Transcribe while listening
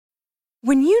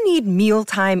When you need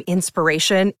mealtime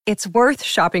inspiration, it's worth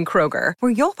shopping Kroger,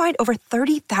 where you'll find over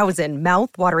 30,000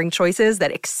 mouth-watering choices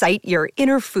that excite your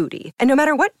inner foodie. And no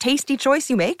matter what tasty choice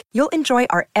you make, you'll enjoy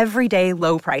our everyday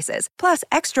low prices, plus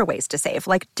extra ways to save,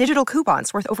 like digital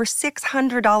coupons worth over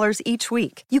 $600 each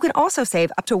week. You can also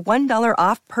save up to $1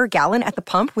 off per gallon at the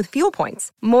pump with fuel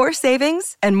points. More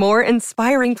savings and more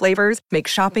inspiring flavors make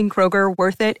shopping Kroger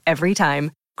worth it every time.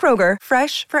 Kroger,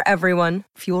 fresh for everyone.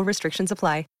 Fuel restrictions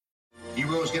apply.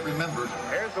 Heroes get remembered.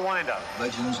 Here's the windup.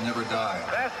 Legends never die.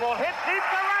 Fastball hit deep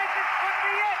to right. This could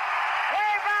be it.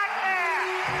 Way back there.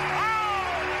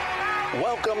 Oh,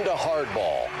 welcome to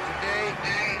Hardball. Today,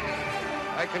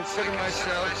 I consider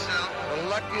myself the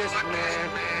luckiest man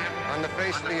on the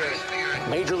face of the earth.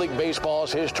 Major League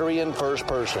Baseball's history in first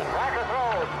person. Backer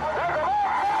throws. There's a ball.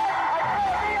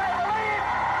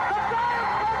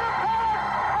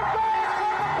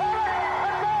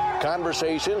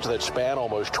 Conversations that span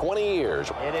almost 20 years.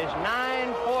 It is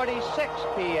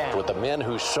 9:46 p.m. with the men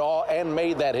who saw and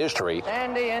made that history.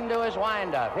 Sandy into his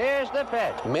windup. Here's the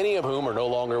pitch. Many of whom are no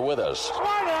longer with us. Swung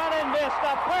on and missed.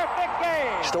 A perfect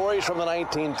game. Stories from the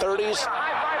 1930s.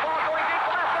 High fly ball going deep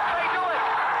left. If they do it.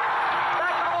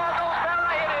 Back to the wall goes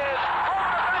Bella. It is home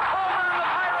run the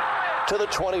Pirates win. To the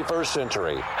 21st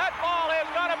century. That ball is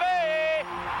going to be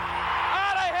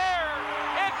out of here.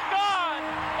 It's gone.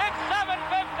 It's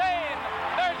 7:15.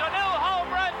 There's a new home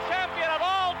run champion of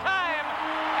all time,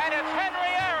 and it's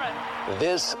Henry Aaron.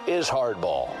 This is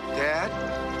Hardball. Dad,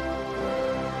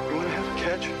 you want to have a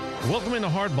catch? Welcome into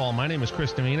Hardball. My name is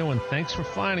Chris Domino, and thanks for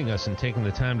finding us and taking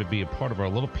the time to be a part of our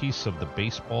little piece of the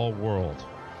baseball world.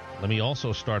 Let me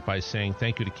also start by saying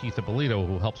thank you to Keith Ippolito,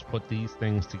 who helps put these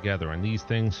things together. And these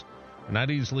things are not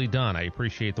easily done. I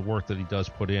appreciate the work that he does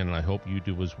put in, and I hope you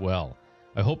do as well.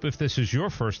 I hope if this is your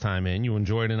first time in, you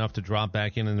enjoy it enough to drop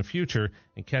back in the future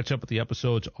and catch up with the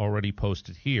episodes already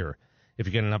posted here. If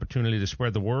you get an opportunity to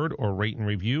spread the word or rate and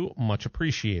review, much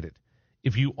appreciated.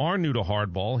 If you are new to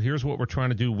Hardball, here's what we're trying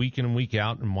to do week in and week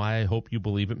out and why I hope you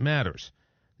believe it matters.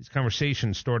 These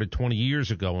conversations started 20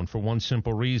 years ago, and for one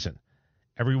simple reason.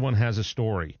 Everyone has a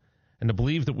story. And to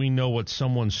believe that we know what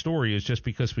someone's story is just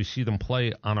because we see them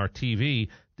play on our TV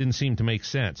didn't seem to make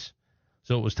sense.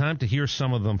 So it was time to hear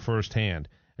some of them firsthand.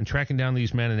 And tracking down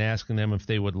these men and asking them if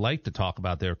they would like to talk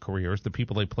about their careers, the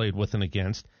people they played with and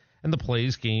against, and the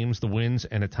plays, games, the wins,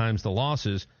 and at times the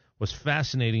losses, was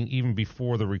fascinating even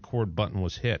before the record button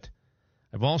was hit.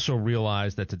 I've also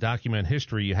realized that to document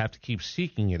history, you have to keep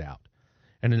seeking it out.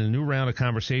 And in a new round of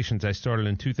conversations I started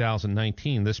in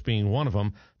 2019, this being one of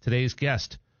them, today's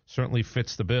guest certainly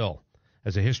fits the bill.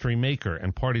 As a history maker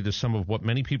and party to some of what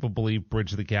many people believe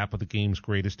bridged the gap of the game's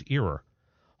greatest era.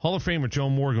 Hall of Famer Joe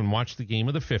Morgan watched the game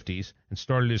of the 50s and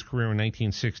started his career in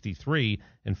 1963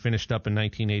 and finished up in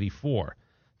 1984.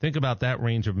 Think about that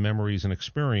range of memories and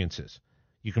experiences.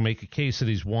 You can make a case that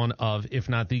he's one of, if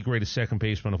not the greatest second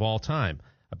baseman of all time,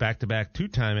 a back-to-back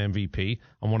two-time MVP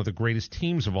on one of the greatest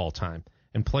teams of all time,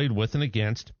 and played with and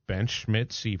against Bench,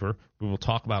 Schmidt, Seaver, we will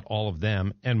talk about all of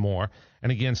them and more,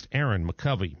 and against Aaron,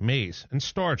 McCovey, Mays, and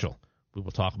Stargell. We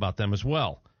will talk about them as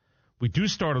well. We do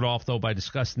start it off, though, by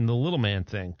discussing the little man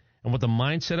thing and what the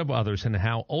mindset of others and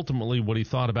how ultimately what he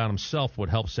thought about himself would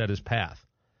help set his path.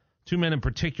 Two men in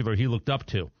particular he looked up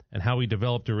to, and how he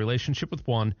developed a relationship with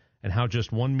one, and how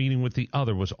just one meeting with the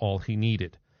other was all he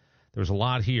needed. There's a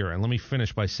lot here, and let me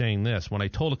finish by saying this. When I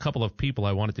told a couple of people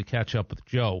I wanted to catch up with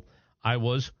Joe, I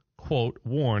was, quote,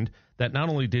 warned that not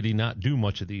only did he not do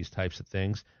much of these types of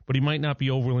things, but he might not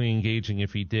be overly engaging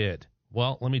if he did.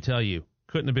 Well, let me tell you,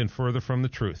 couldn't have been further from the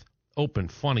truth. Open,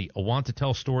 funny, a want to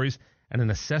tell stories, and an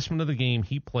assessment of the game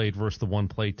he played versus the one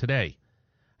played today.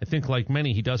 I think like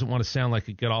many, he doesn't want to sound like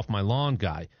a get-off-my-lawn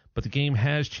guy, but the game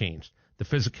has changed. The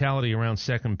physicality around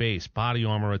second base, body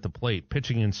armor at the plate,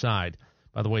 pitching inside.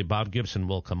 By the way, Bob Gibson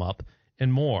will come up,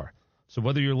 and more. So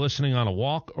whether you're listening on a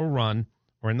walk or run,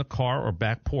 or in the car or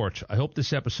back porch, I hope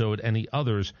this episode and the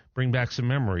others bring back some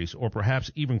memories, or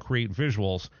perhaps even create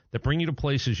visuals that bring you to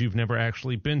places you've never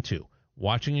actually been to,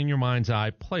 watching in your mind's eye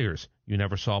players you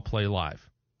never saw play live.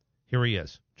 Here he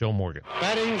is, Joe Morgan.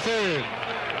 Batting third,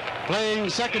 playing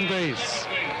second base,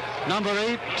 number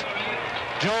 8,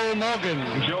 Joe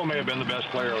Morgan. Joe may have been the best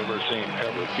player I've ever seen,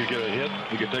 ever. He could get a hit,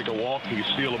 he could take a walk, he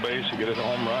could steal a base, he could hit a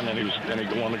home run, and he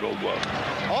won the Gold Glove.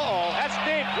 Uh-oh, that's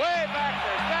deep, way back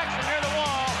there. Jackson near the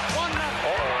wall, 1-0.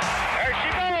 There she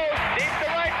goes, deep to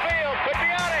right field. Could be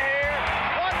out of here.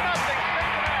 1-0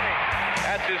 Cincinnati.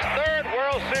 That's his third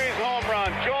World Series home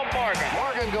run, Joe Morgan.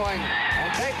 Morgan going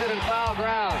and takes it in foul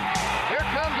ground. Here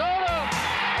comes Odom,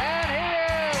 and he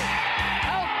is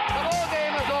out. The ball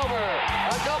game is over.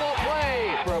 A double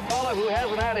play for a fellow who has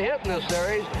hasn't had a hit in this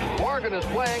series. Morgan is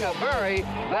playing a very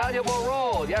valuable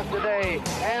role yesterday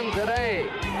and today.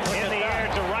 In the air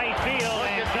to right field,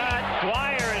 and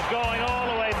Dwyer is going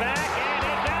all the way back, and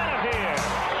it's out of here.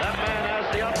 That man has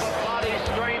the upper body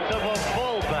strength of a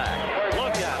fullback.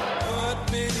 Look at him. Put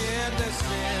me in the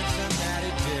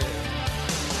Cincinnati jail.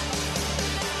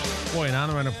 Boy, an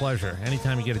honor and a pleasure.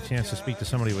 Anytime you get a chance to speak to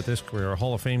somebody with this career, a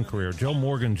Hall of Fame career, Joe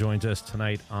Morgan joins us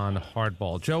tonight on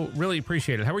Hardball. Joe, really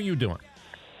appreciate it. How are you doing?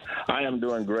 I am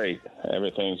doing great.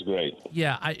 Everything's great.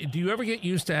 Yeah. Do you ever get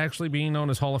used to actually being known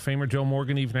as Hall of Famer Joe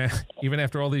Morgan, even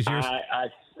after all these years?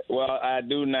 Well, I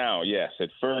do now, yes. At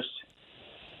first,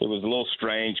 it was a little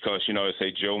strange because, they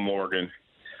say Joe Morgan.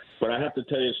 But I have to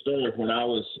tell you a story.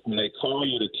 When they call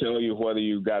you to tell you whether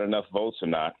you got enough votes or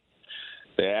not,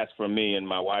 they asked for me, and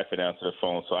my wife had answered the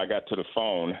phone. So I got to the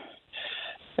phone,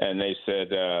 and they said,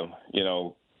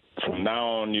 from now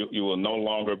on, you will no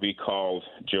longer be called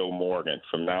Joe Morgan.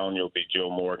 From now on, you'll be Joe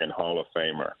Morgan, Hall of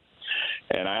Famer.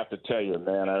 And I have to tell you,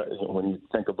 man, when you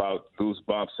think about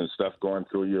goosebumps and stuff going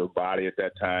through your body at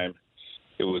that time,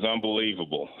 it was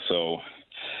unbelievable. So,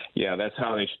 yeah, that's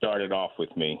how they started off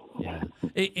with me. Yeah,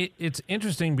 it's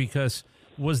interesting because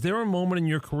was there a moment in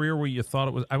your career where you thought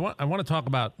it was? I want to talk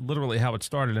about literally how it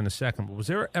started in a second. But was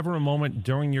there ever a moment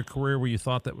during your career where you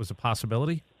thought that was a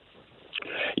possibility?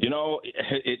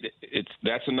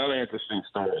 That's another interesting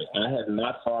story. I had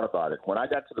not thought about it. When I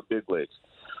got to the big leagues,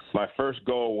 my first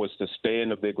goal was to stay in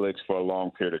the big leagues for a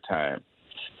long period of time.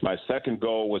 My second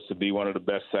goal was to be one of the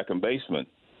best second basemen,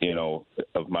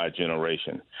 of my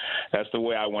generation. That's the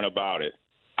way I went about it.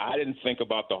 I didn't think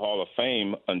about the Hall of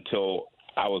Fame until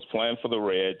I was playing for the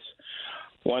Reds.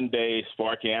 One day,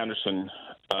 Sparky Anderson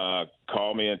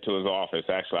called me into his office.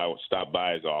 Actually, I stopped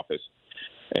by his office,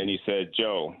 and he said,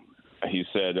 Joe,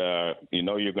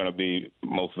 you're going to be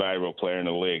most valuable player in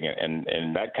the league.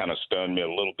 And that kind of stunned me a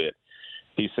little bit.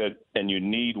 He said, and you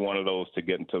need one of those to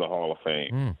get into the Hall of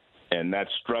Fame. And that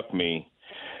struck me,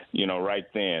 right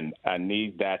then. I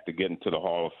need that to get into the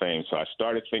Hall of Fame. So I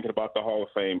started thinking about the Hall of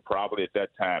Fame probably at that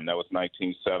time. That was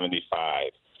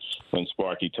 1975 when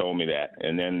Sparky told me that.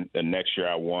 And then the next year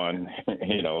I won,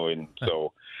 and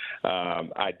so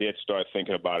I did start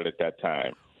thinking about it at that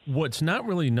time. What's not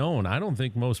really known, I don't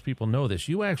think most people know this,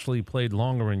 you actually played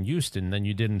longer in Houston than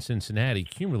you did in Cincinnati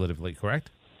cumulatively,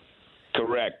 correct?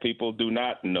 Correct. People do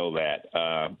not know that.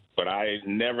 But I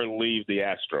never leave the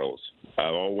Astros. I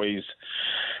always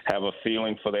have a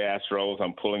feeling for the Astros.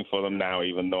 I'm pulling for them now,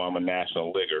 even though I'm a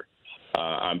National Leaguer.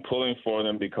 I'm pulling for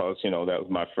them because, that was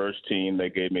my first team. They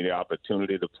gave me the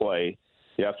opportunity to play.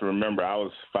 You have to remember, I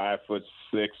was 5'6"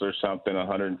 or something,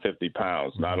 150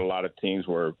 pounds. Not a lot of teams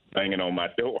were banging on my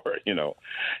door,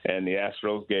 and the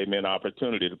Astros gave me an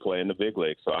opportunity to play in the big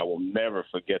league. So I will never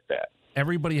forget that.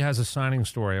 Everybody has a signing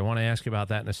story. I want to ask you about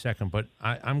that in a second, but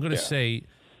I'm going to say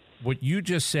what you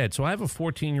just said. So I have a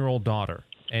 14-year-old daughter,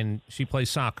 and she plays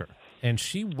soccer. And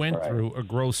she went through a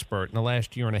growth spurt in the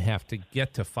last year and a half to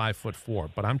get to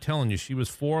 5'4". But I'm telling you, she was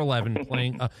 4'11"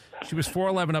 playing. She was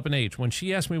 4'11" up in age. When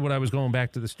she asked me what I was going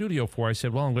back to the studio for, I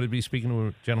said, "Well, I'm going to be speaking to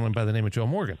a gentleman by the name of Joe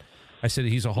Morgan." I said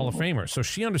he's a Hall of Famer, so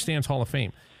she understands Hall of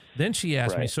Fame. Then she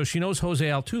asked me, so she knows Jose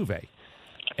Altuve.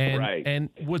 And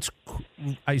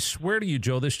I swear to you,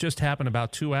 Joe, this just happened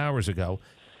about 2 hours ago.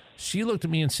 She looked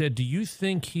at me and said, "Do you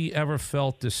think he ever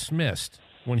felt dismissed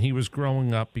when he was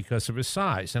growing up because of his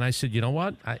size?" And I said, you know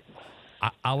what?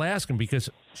 I'll ask him, because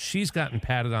she's gotten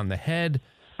patted on the head.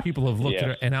 People have looked at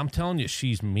her, and I'm telling you,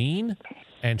 she's mean,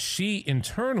 and she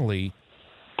internally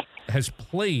has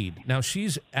played. Now,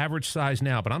 she's average size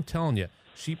now, but I'm telling you,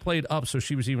 she played up so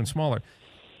she was even smaller.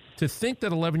 To think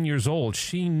that 11 years old,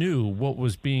 she knew what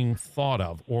was being thought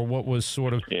of, or what was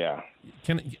sort of...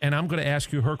 And I'm going to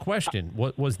ask you her question.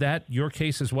 Was that your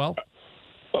case as well?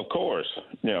 Of course.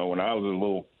 When I was a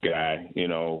little guy,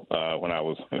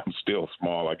 I'm still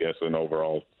small, I guess, in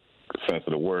overall sense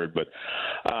of the word. But,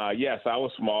 yes, I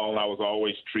was small, and I was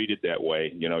always treated that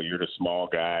way. You're the small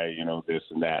guy, this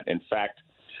and that. In fact,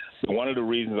 one of the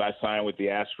reasons I signed with the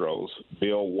Astros,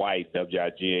 Bill White,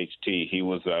 W-I-G-H-T, he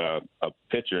was a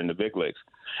pitcher in the big leagues.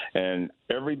 And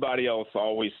everybody else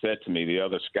always said to me, the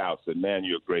other scouts, that, man,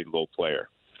 you're a great little player.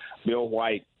 Bill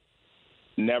White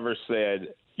never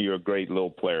said, you're a great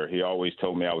little player. He always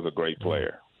told me I was a great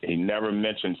player. He never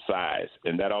mentioned size,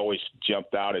 and that always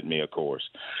jumped out at me, of course.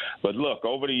 But look,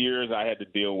 over the years, I had to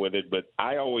deal with it, but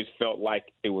I always felt like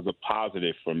it was a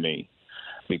positive for me,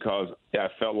 because I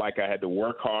felt like I had to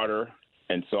work harder,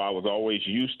 and so I was always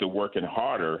used to working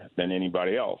harder than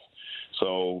anybody else.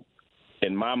 So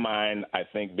in my mind, I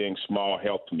think being small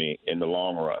helped me in the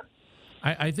long run.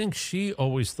 I think she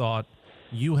always thought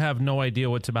you have no idea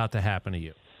what's about to happen to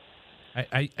you.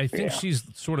 I think she's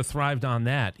sort of thrived on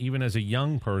that, even as a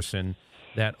young person,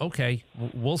 that, okay,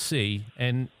 we'll see.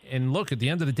 And look, at the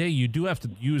end of the day, you do have to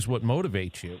use what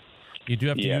motivates you. You do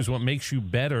have to use what makes you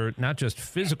better, not just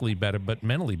physically better, but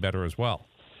mentally better as well.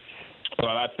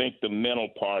 Well, I think the mental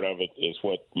part of it is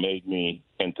what made me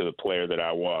into the player that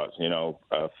I was.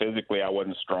 Physically, I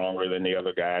wasn't stronger than the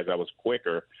other guys. I was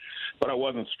quicker, but I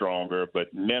wasn't stronger.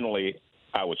 But mentally,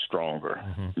 I was stronger.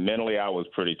 Mm-hmm. Mentally, I was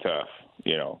pretty tough,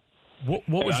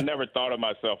 What was I never thought of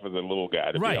myself as a little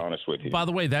guy, to be honest with you. By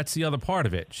the way, that's the other part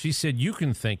of it. She said, you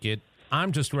can think it.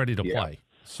 I'm just ready to play.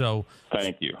 So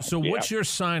thank you. So what's your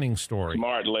signing story?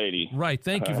 Smart lady. Right.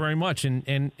 Thank you very much. And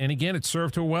again, it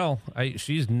served her well.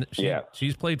 She's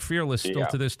played fearless still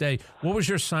to this day. What was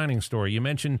your signing story? You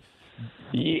mentioned.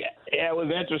 Yeah, it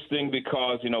was interesting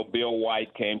because, Bill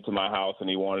White came to my house and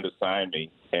he wanted to sign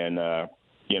me. And,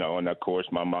 and of course,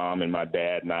 my mom and my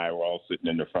dad and I were all sitting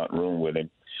in the front room with him.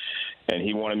 And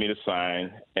he wanted me to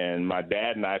sign. And my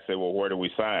dad and I said, well, where do we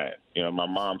sign? My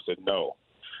mom said, no.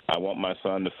 I want my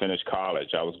son to finish college.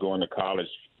 I was going to college.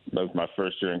 That was my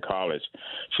first year in college.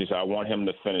 She said, I want him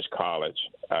to finish college.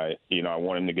 I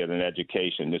want him to get an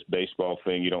education. This baseball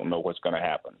thing, you don't know what's going to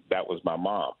happen. That was my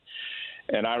mom.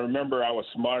 And I remember I was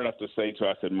smart enough to say to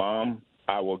her, I said, Mom,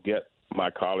 I will get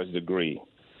my college degree.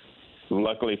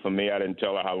 Luckily for me, I didn't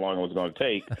tell her how long it was going to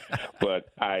take, but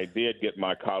I did get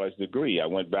my college degree. I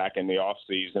went back in the off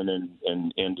season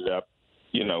and ended up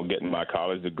getting my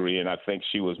college degree, and I think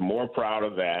she was more proud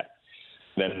of that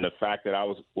than the fact that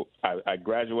I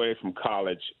graduated from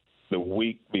college the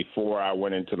week before I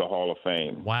went into the Hall of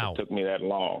Fame. Wow. It took me that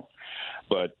long.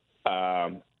 But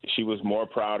she was more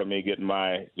proud of me getting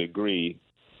my degree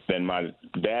than my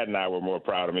dad and I were more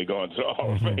proud of me going to the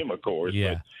Hall of Fame, of course.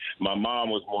 Yeah. But my mom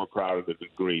was more proud of the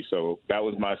degree. So that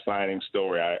was my signing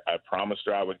story. I promised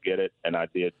her I would get it, and I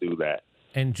did do that.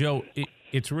 And, Joe,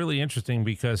 it's really interesting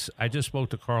because I just spoke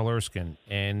to Carl Erskine,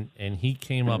 and he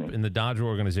came up in the Dodger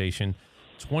organization,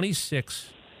 26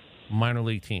 minor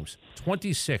league teams,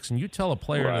 26. And you tell a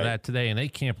player that today, and they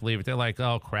can't believe it. They're like,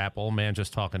 oh, crap, old man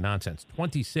just talking nonsense.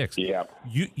 26. Yeah.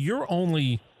 You're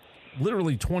only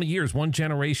literally 20 years, one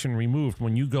generation removed.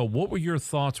 When you go, what were your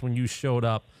thoughts when you showed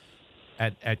up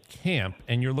at camp,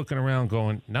 and you're looking around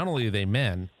going, not only are they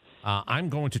men, I'm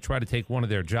going to try to take one of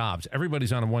their jobs.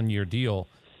 Everybody's on a one-year deal.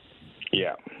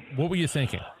 Yeah. What were you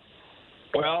thinking?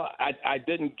 Well, I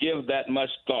didn't give that much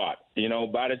thought.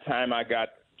 By the time I got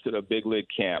to the big league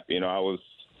camp, I was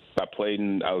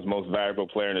most valuable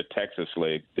player in the Texas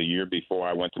League the year before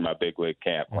I went to my big league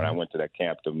camp, when I went to that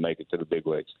camp to make it to the big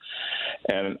leagues.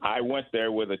 And I went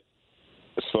there with a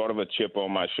sort of a chip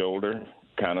on my shoulder,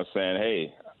 kind of saying,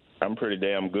 hey, I'm pretty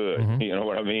damn good. Mm-hmm. You know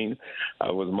what I mean? I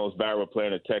was the most valuable player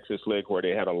in the Texas League, where they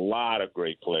had a lot of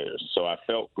great players. So I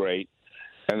felt great.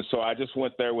 And so I just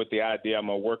went there with the idea I'm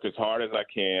going to work as hard as I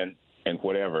can and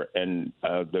whatever. And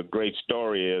the great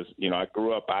story is, I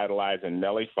grew up idolizing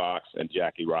Nellie Fox and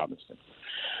Jackie Robinson.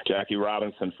 Jackie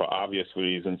Robinson, for obvious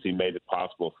reasons, he made it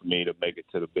possible for me to make it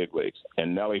to the big leagues.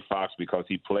 And Nellie Fox, because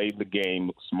he played the game,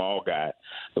 small guy,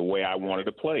 the way I wanted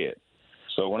to play it.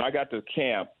 So when I got to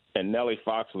camp, and Nellie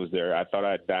Fox was there, I thought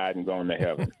I'd died and gone to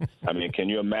heaven. I mean, can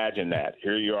you imagine that?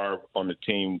 Here you are on the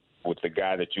team with the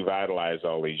guy that you've idolized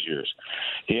all these years.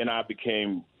 He and I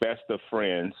became best of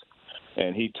friends,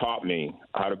 and he taught me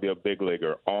how to be a big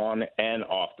leaguer on and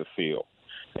off the field.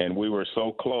 And we were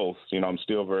so close. I'm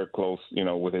still very close,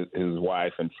 with his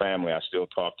wife and family. I still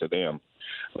talk to them.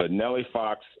 But Nellie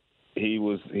Fox, he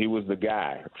was the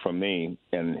guy for me,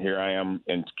 and here I am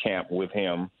in camp with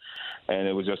him. And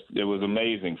it was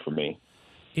amazing for me.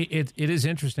 It is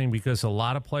interesting because a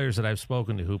lot of players that I've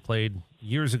spoken to who played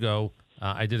years ago,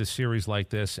 I did a series like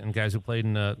this, and guys who played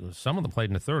some of them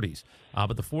played in the 30s,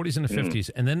 but the 40s and the 50s,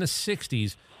 and then the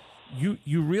 60s,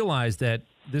 you realize that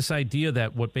this idea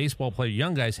that what baseball player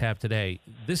young guys have today,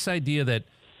 this idea that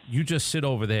you just sit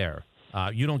over there,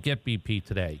 you don't get BP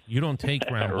today, you don't take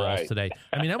ground balls today.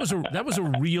 I mean, that was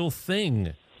a real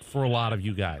thing for a lot of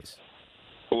you guys.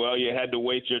 Well, you had to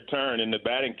wait your turn in the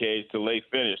batting cage till they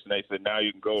finished, and they said, "Now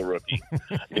you can go, rookie,"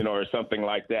 or something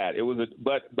like that. It was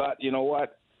but you know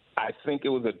what? I think it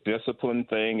was a discipline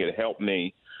thing. It helped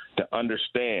me to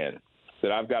understand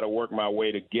that I've got to work my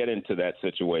way to get into that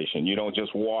situation. You don't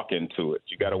just walk into it.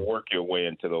 You got to work your way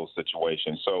into those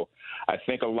situations. So I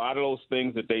think a lot of those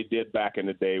things that they did back in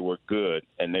the day were good,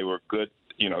 and they were good.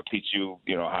 Teach you,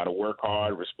 how to work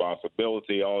hard,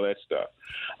 responsibility, all that stuff.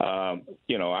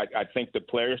 I think the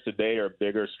players today are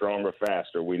bigger, stronger,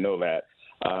 faster. We know that.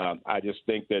 I just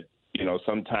think that,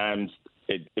 sometimes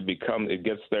it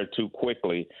gets there too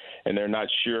quickly, and they're not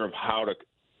sure of how to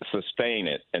sustain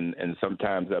it, and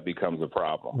sometimes that becomes a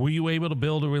problem. Were you able to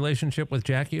build a relationship with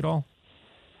Jackie at all?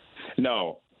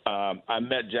 No. I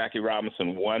met Jackie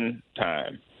Robinson one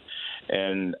time,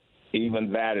 and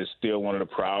even that is still one of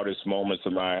the proudest moments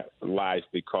of my life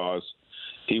because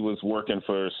he was working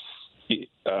for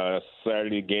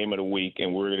Saturday game of the week,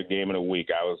 and we were at a game of the week.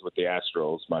 I was with the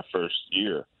Astros my first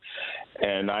year,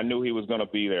 and I knew he was going to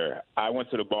be there. I went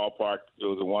to the ballpark. It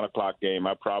was a 1 o'clock game.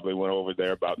 I probably went over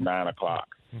there about 9 o'clock.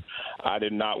 I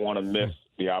did not want to miss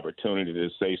the opportunity to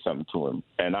say something to him.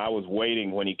 And I was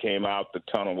waiting when he came out the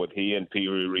tunnel with he and Pee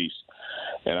Wee Reese.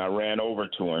 And I ran over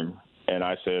to him, and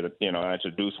I said, I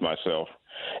introduced myself.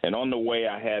 And on the way,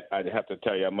 I'd have to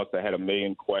tell you, I must have had a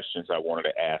million questions I wanted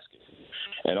to ask him.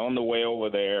 And on the way over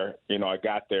there, I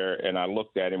got there, and I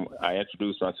looked at him. I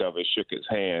introduced myself and shook his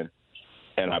hand.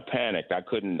 And I panicked. I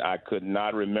could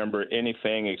not remember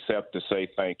anything except to say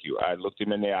thank you. I looked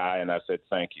him in the eye and I said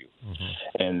thank you.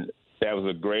 Mm-hmm. And that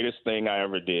was the greatest thing I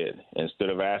ever did. Instead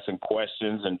of asking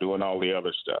questions and doing all the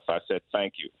other stuff, I said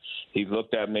thank you. He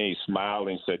looked at me, he smiled,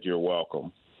 and said, "You're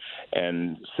welcome."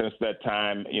 And since that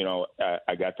time,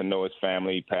 I got to know his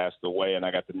family. He passed away, and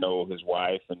I got to know his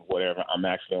wife and whatever. I'm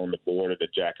actually on the board of the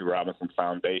Jackie Robinson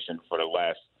Foundation for the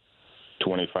last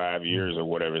 25 years or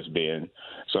whatever it's been.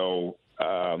 So,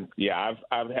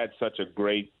 I've had such a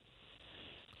great,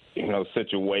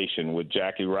 situation with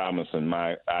Jackie Robinson,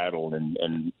 my idol,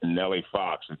 and Nellie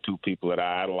Fox, the two people that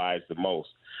I idolized the most.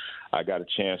 I got a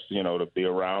chance, to be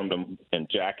around them, and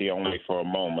Jackie only for a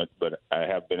moment, but I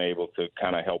have been able to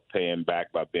kind of help pay him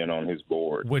back by being on his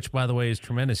board. Which, by the way, is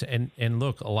tremendous. And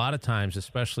look, a lot of times,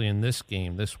 especially in this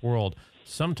game, this world,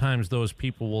 sometimes those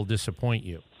people will disappoint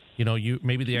you.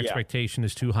 Maybe the expectation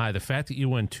is too high. The fact that you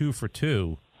went 2 for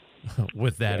 2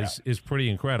 with that is pretty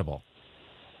incredible.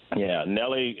 Yeah,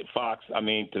 Nellie Fox,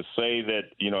 to say that,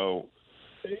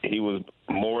 he was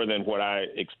more than what I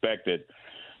expected,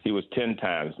 he was 10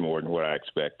 times more than what I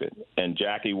expected. And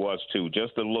Jackie was too.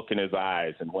 Just the look in his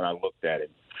eyes and when I looked at him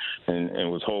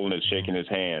and was holding it, shaking his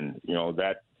hand,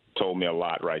 that told me a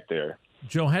lot right there.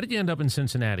 Joe, how did you end up in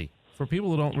Cincinnati? For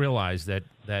people who don't realize that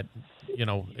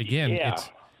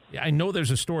I know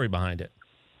there's a story behind it.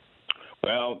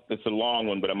 Well, it's a long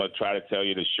one, but I'm going to try to tell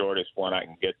you the shortest one I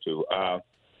can get to.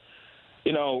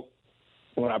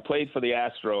 When I played for the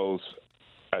Astros,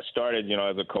 I started,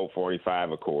 as a Colt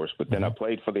 45, of course, but then I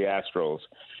played for the Astros.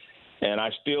 And I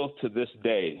still, to this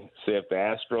day, say if the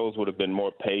Astros would have been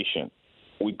more patient,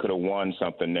 we could have won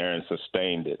something there and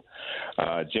sustained it.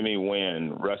 Jimmy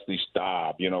Wynn, Rusty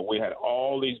Staub, we had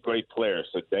all these great players,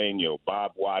 Cedeno,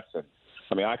 Bob Watson.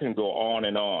 I can go on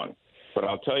and on. But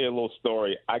I'll tell you a little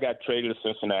story. I got traded to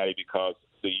Cincinnati because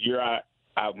the year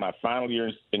my final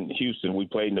year in Houston, we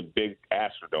played in the big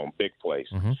Astrodome, big place.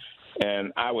 Mm-hmm.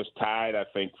 And I was tied, I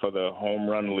think, for the home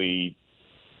run lead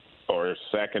or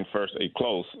second, first,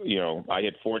 close. I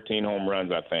hit 14 home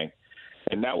runs, I think.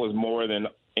 And that was more than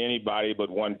anybody but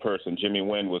one person. Jimmy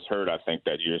Wynn was hurt, I think,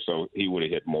 that year, so he would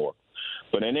have hit more.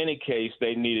 But in any case,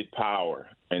 they needed power.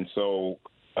 And so,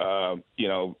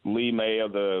 Lee May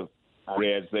of the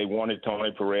Reds, they wanted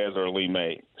Tony Perez or Lee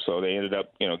May. So they ended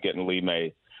up, getting Lee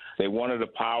May. They wanted a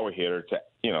power hitter to,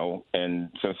 and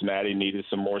Cincinnati needed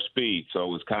some more speed. So it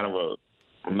was kind of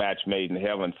a match made in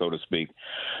heaven, so to speak.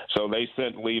 So they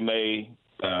sent Lee May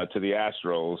to the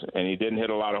Astros, and he didn't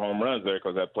hit a lot of home runs there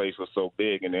because that place was so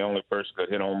big, and the only person that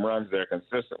hit home runs there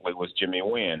consistently was Jimmy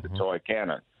Wynn, the toy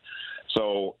cannon.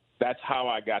 So that's how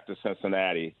I got to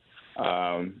Cincinnati.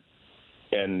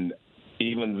 And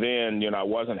even then, I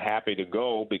wasn't happy to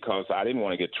go because I didn't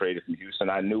want to get traded from Houston.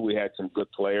 I knew we had some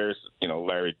good players,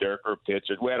 Larry Durker,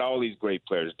 pitcher. We had all these great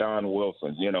players, Don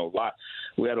Wilson,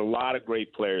 we had a lot of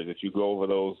great players. If you go over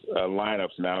those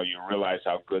lineups now, you realize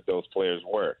how good those players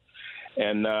were.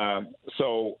 And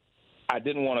so I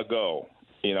didn't want to go.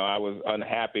 I was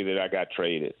unhappy that I got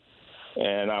traded.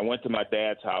 And I went to my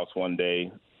dad's house one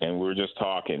day, and we were just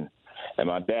talking. And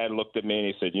my dad looked at me and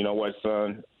he said, "You know what,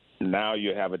 son? Now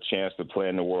you have a chance to play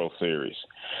in the World Series."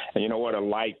 And you know what? A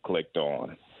light clicked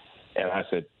on. And I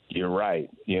said, "You're right,"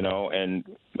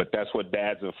 but that's what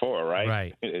dads are for, right?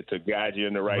 Right. To guide you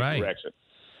in the right direction.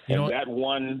 That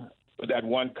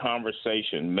one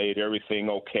conversation made everything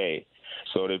okay.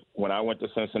 So that when I went to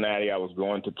Cincinnati, I was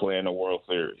going to play in the World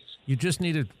Series. You just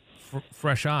needed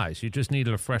fresh eyes. You just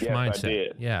needed a fresh mindset. I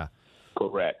did. Yeah.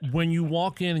 Correct. When you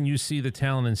walk in and you see the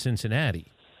talent in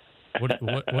Cincinnati, what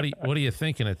are you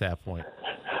thinking at that point?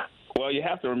 Well, you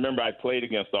have to remember I played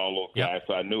against all those guys,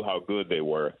 so I knew how good they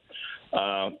were.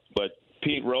 But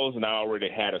Pete Rose and I already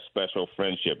had a special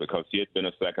friendship because he had been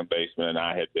a second baseman and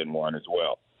I had been one as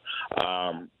well.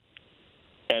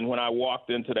 And when I walked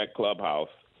into that clubhouse,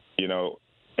 you know,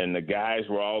 and the guys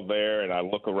were all there, and I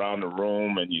look around the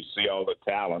room and you see all the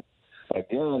talent.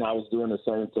 Again, I was doing the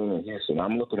same thing in Houston.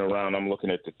 I'm looking around. I'm looking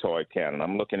at the Toy Cannon.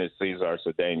 I'm looking at Cesar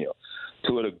Cedeno,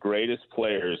 two of the greatest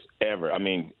players ever. I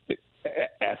mean,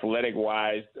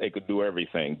 athletic-wise, they could do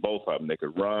everything, both of them. They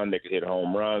could run. They could hit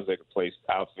home runs. They could play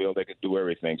outfield. They could do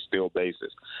everything, steal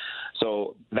bases.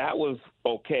 So that was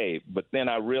okay. But then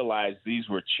I realized these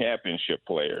were championship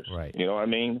players. Right. You know what I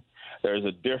mean? There's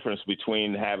a difference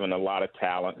between having a lot of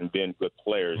talent and being good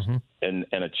players and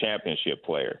a championship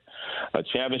player. A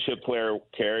championship player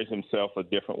carries himself a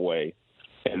different way.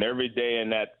 And every day in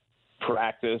that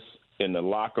practice, in the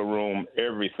locker room,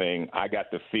 everything, I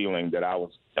got the feeling that I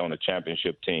was on a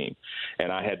championship team.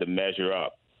 And I had to measure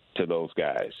up to those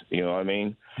guys. You know what I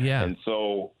mean? Yeah. And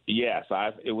so, yes,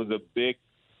 it was a big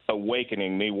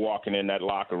awakening, me walking in that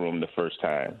locker room the first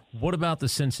time. What about the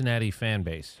Cincinnati fan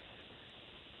base?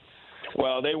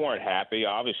 Well, they weren't happy.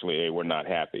 Obviously, they were not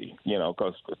happy, you know,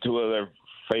 because two of their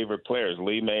favorite players,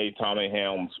 Lee May, Tommy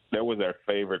Helms, they were their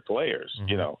favorite players,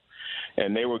 you know,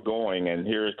 and they were going, and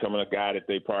here's coming a guy that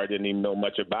they probably didn't even know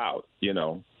much about, you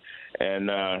know. And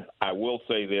I will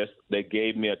say this, they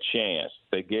gave me a chance.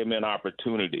 They gave me an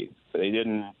opportunity. They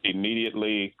didn't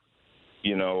immediately,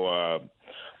 you know,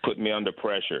 put me under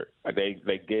pressure.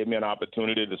 They gave me an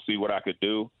opportunity to see what I could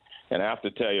do. And I have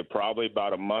to tell you, probably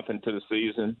about a month into the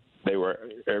season,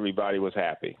 everybody was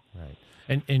happy.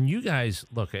 Right. And you guys,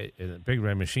 look, Big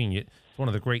Red Machine, it's one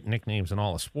of the great nicknames in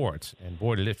all of sports, and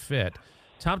boy, did it fit.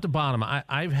 Top to bottom,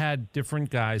 I've had different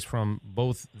guys from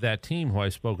both that team who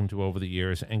I've spoken to over the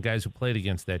years and guys who played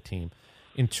against that team.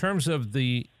 In terms of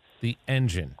the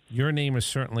engine, your name has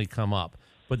certainly come up,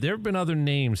 but there have been other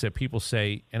names that people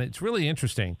say, and it's really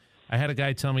interesting. I had a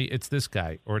guy tell me it's this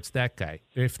guy or it's that guy,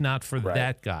 if not for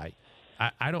that guy.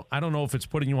 I don't know if it's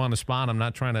putting you on the spot. I'm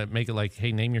not trying to make it like,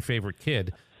 hey, name your favorite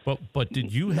kid. But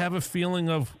did you have a feeling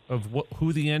of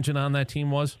who the engine on that team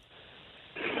was?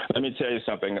 Let me tell you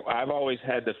something. I've always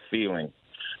had the feeling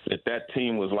that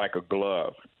team was like a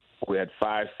glove. We had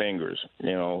five fingers,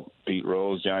 you know, Pete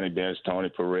Rose, Johnny Bench, Tony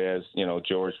Perez, you know,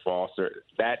 George Foster.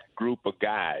 That group of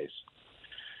guys,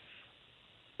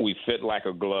 we fit like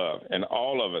a glove. And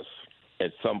all of us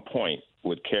at some point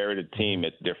would carry the team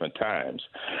at different times.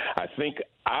 I think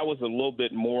I was a little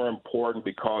bit more important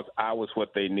because I was what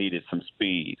they needed, some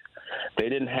speed. They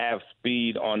didn't have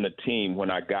speed on the team when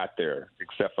I got there,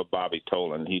 except for Bobby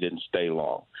Tolan. He didn't stay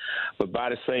long. But by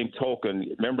the same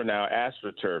token, remember now,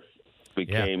 AstroTurf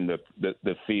became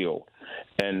the field.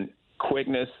 And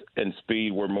quickness and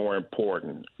speed were more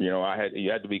important. You know, you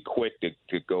had to be quick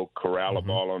to go corral a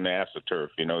ball on the AstroTurf,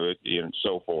 you know, and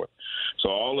so forth. So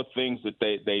all the things that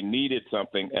they needed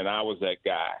something, and I was that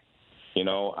guy. You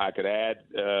know, I could add,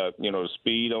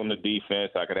 speed on the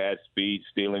defense. I could add speed,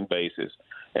 stealing bases.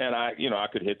 And I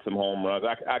could hit some home runs.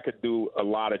 I could do a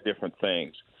lot of different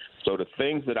things. So the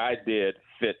things that I did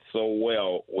fit so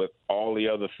well with all the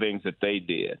other things that they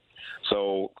did.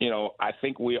 So, you know, I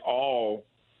think we all,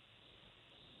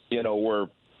 you know, were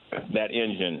that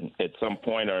engine at some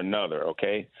point or another,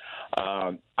 okay?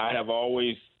 I have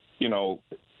always, you know,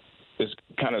 just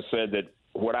kind of said that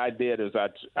what I did is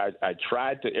I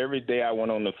tried to, every day I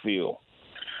went on the field,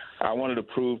 I wanted to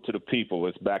prove to the people,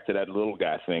 it's back to that little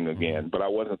guy thing again, but I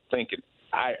wasn't thinking.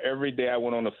 Every day I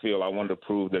went on the field, I wanted to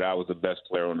prove that I was the best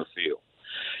player on the field.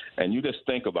 And you just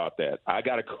think about that. I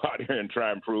got to go out here and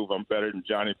try and prove I'm better than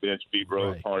Johnny Bench, Pete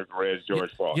Rose, Tony Perez,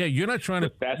 George Foster. Yeah, you're not trying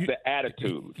to. That's the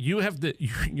attitude.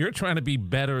 You're trying to be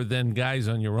better than guys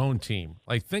on your own team.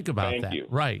 Like, think about that. Thank you.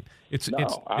 Right.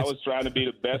 I was trying to be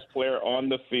the best player on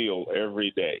the field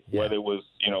every day, whether it was,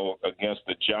 you know, against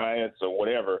the Giants or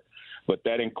whatever. But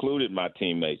that included my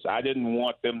teammates. I didn't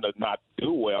want them to not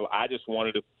do well. I just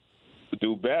wanted to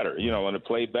do better, you know, and to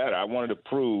play better. I wanted to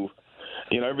prove,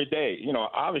 you know, every day. You know,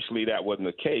 obviously that wasn't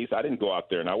the case. I didn't go out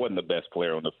there and I wasn't the best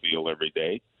player on the field every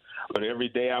day. But every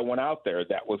day I went out there,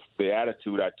 that was the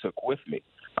attitude I took with me.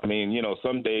 I mean, you know,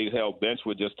 some days, Bench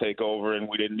would just take over and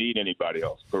we didn't need anybody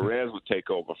else. Perez would take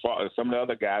over. Some of the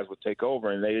other guys would take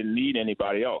over and they didn't need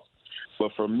anybody else.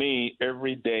 But for me,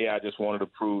 every day I just wanted to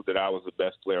prove that I was the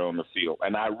best player on the field.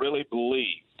 And I really believe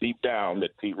deep down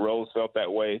that Pete Rose felt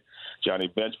that way, Johnny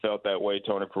Bench felt that way,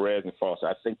 Tony Perez and Foster.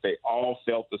 I think they all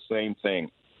felt the same thing.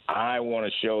 I want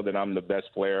to show that I'm the best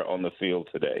player on the field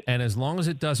today. And as long as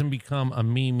it doesn't become a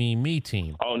me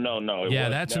team. Oh, no. Yeah,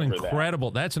 that's an incredible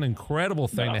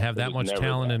thing to have that much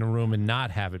talent in a room and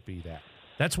not have it be that.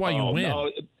 That's why you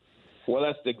win. Well,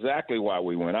 that's exactly why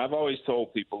we went. I've always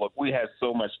told people, look, we had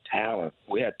so much talent.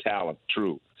 We had talent,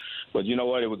 true. But you know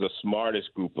what? It was the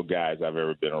smartest group of guys I've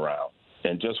ever been around.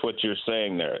 And just what you're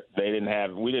saying there, we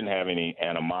didn't have any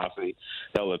animosity.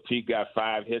 Hell, if Pete got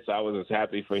 5 hits, I was as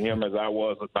happy for him as I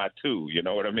was with my 2. You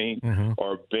know what I mean? Mm-hmm.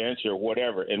 Or bench or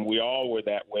whatever. And we all were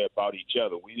that way about each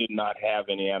other. We did not have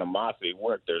any animosity. We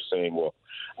weren't there saying, well,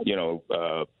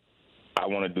 I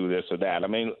want to do this or that. I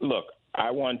mean, look,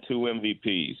 I won 2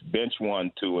 MVPs. Bench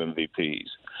won 2 MVPs.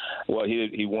 Well,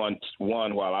 he won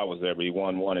one while I was there, but he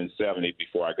won one in 70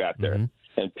 before I got there.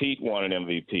 Mm-hmm. And Pete won an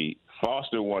MVP.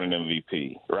 Foster won an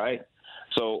MVP, right?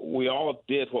 So we all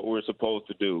did what we were supposed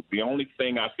to do. The only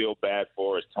thing I feel bad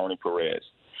for is Tony Perez.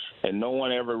 And no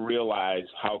one ever realized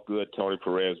how good Tony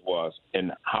Perez was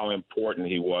and how important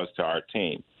he was to our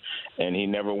team. And he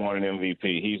never won an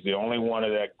MVP. He's the only one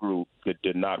of that group that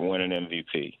did not win an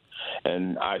MVP.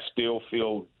 And I still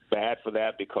feel bad for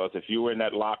that because if you were in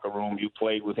that locker room, you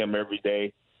played with him every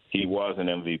day, he was an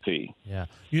MVP. Yeah.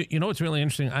 You know what's really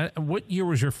interesting? What year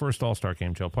was your first All-Star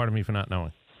game, Joe? Pardon me for not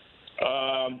knowing.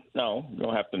 No, you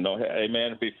don't have to know. Hey,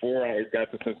 man, before I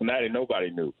got to Cincinnati, nobody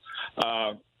knew.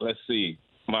 Let's see.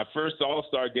 My first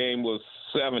All-Star game was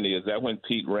 70. Is that when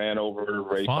Pete ran over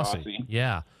Ray Fosse?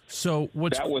 Yeah. So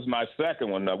that was my second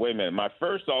one. Now, wait a minute. My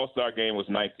first All-Star game was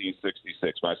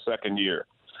 1966, my second year.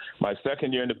 My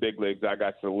second year in the big leagues, I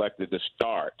got selected to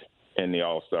start in the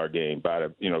All-Star game by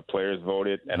the players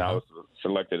voted, and I was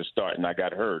selected to start, and I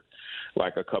got hurt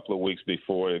like a couple of weeks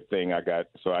before the thing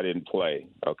so I didn't play,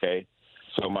 okay?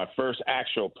 So my first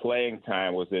actual playing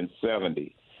time was in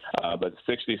 70, but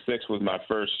 66 was my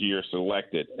first year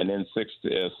selected, and then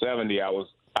 70 I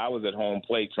was at home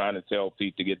plate trying to tell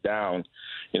Pete to get down,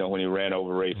 when he ran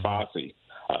over Ray Fosse.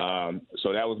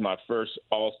 So that was my first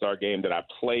All-Star game that I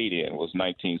played in was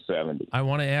 1970. I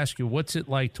want to ask you, what's it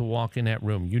like to walk in that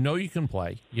room? You know you can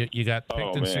play. You got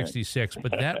picked in 66,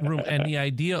 but that room and the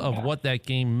idea of what that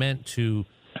game meant to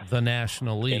the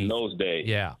National League. In those days.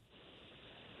 Yeah.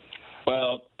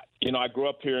 Well, I grew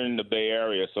up here in the Bay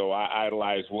Area, so I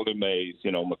idolized Willie Mays,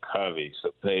 McCovey,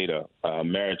 Cepeda,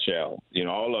 Marichal,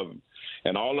 all of them.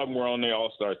 And all of them were on the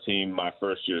All-Star team my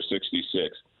first year,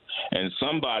 66. And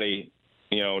somebody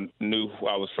knew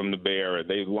I was from the Bay Area.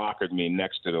 They lockered me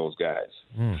next to those guys.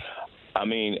 I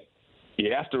mean,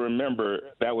 you have to remember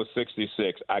that was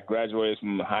 66. I graduated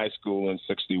from high school in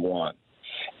 61.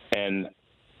 And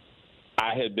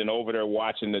I had been over there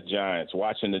watching the Giants.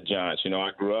 I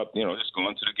grew up, just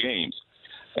going to the games.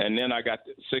 And then I got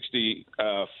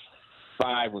 65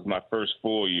 was my first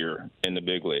full year in the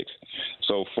big leagues.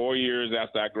 So 4 years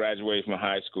after I graduated from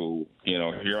high school,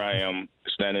 here I am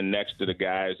standing next to the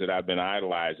guys that I've been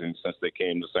idolizing since they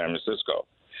came to San Francisco.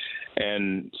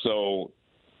 And so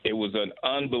it was an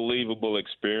unbelievable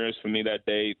experience for me that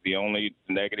day. The only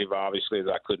negative, obviously, is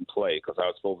I couldn't play because I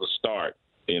was supposed to start,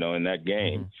 in that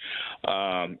game.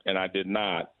 And I did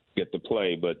not get to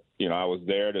play. But, I was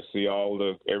there to see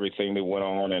everything that went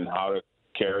on and how to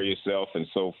carry yourself and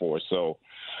so forth. So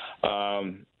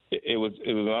it was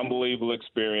an unbelievable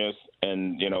experience.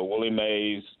 And, Willie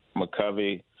Mays,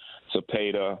 McCovey,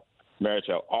 Cepeda,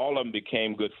 Marichal, all of them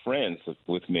became good friends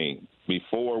with me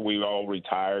before we all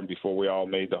retired, before we all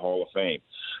made the Hall of Fame.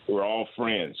 We were all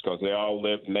friends because they all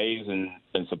lived, Mays and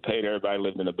Cepeda, everybody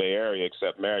lived in the Bay Area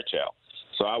except Marichal.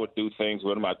 So I would do things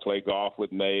with him. I'd play golf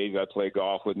with Mays. I'd play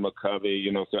golf with McCovey,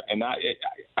 and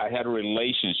I had a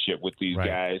relationship with these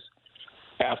guys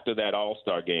after that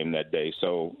All-Star game that day.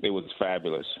 So it was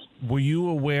fabulous. Were you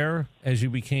aware, as you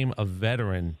became a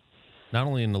veteran, not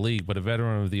only in the league, but a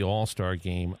veteran of the All-Star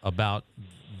game, about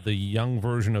the young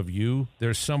version of you?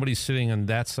 There's somebody sitting on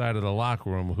that side of the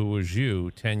locker room who was you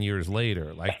 10 years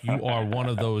later. Like, you are one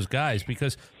of those guys.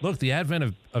 Because, look, the advent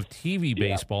of TV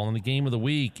baseball and the game of the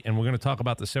week, and we're going to talk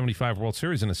about the 75 World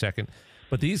Series in a second,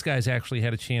 but these guys actually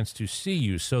had a chance to see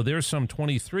you. So there's some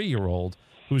 23-year-old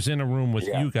who's in a room with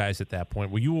you guys at that point.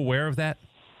 Were you aware of that?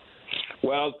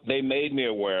 Well, they made me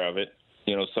aware of it.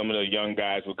 Some of the young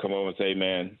guys would come over and say,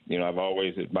 man, I've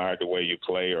always admired the way you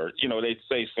play, or, they'd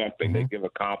say something, they'd give a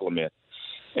compliment.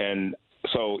 And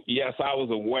so, yes, I was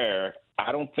aware.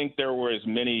 I don't think there were as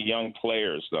many young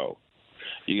players, though.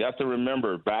 You have to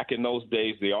remember, back in those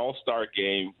days, the All-Star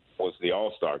game was the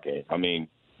All-Star game. I mean,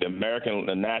 the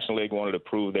National League wanted to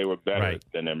prove they were better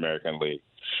than the American League.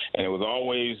 And it was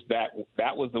always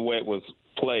that was the way it was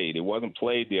played. It wasn't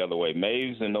played the other way.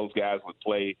 Mays and those guys would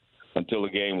play until the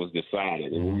game was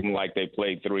decided. It wasn't like they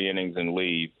played 3 innings and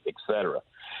leave, et cetera.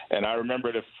 And I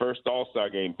remember the first All-Star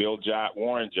game,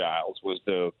 Warren Giles was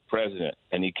the president,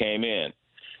 and he came in.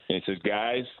 And he says,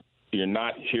 guys, you're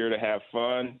not here to have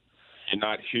fun. You're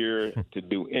not here to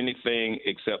do anything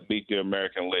except beat the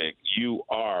American League. You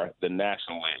are the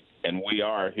National League, and we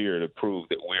are here to prove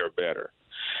that we are better.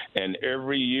 And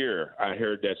every year I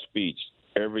heard that speech.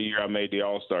 Every year I made the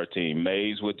All-Star team.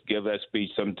 Mays would give that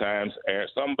speech sometimes.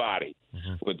 Somebody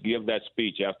would give that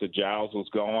speech after Giles was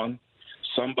gone.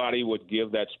 Somebody would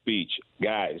give that speech.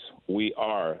 Guys, we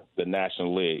are the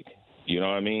National League. You know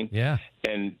what I mean? Yeah.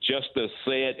 And just to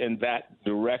say it in that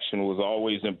direction was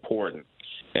always important.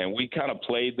 And we kind of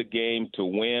played the game to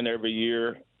win every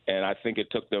year, and I think it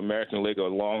took the American League a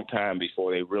long time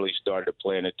before they really started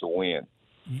playing it to win.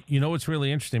 You know, it's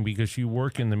really interesting because you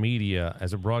work in the media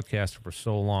as a broadcaster for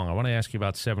so long. I want to ask you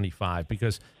about 75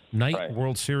 because night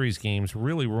World Series games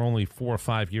really were only 4 or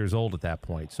 5 years old at that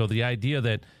point. So the idea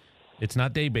that it's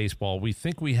not day baseball, we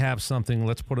think we have something,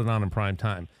 let's put it on in prime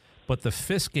time. But the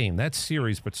Fisk game, that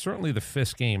series, but certainly the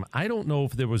Fisk game, I don't know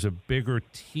if there was a bigger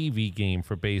TV game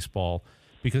for baseball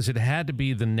because it had to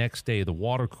be the next day, the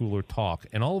water cooler talk.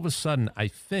 And all of a sudden,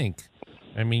 I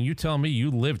mean, you tell me,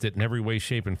 you lived it in every way,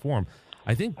 shape, and form.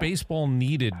 I think baseball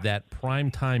needed that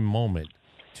primetime moment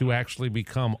to actually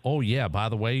become, oh, yeah, by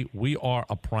the way, we are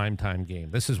a primetime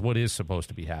game. This is what is supposed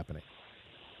to be happening.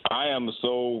 I am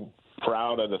so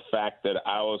proud of the fact that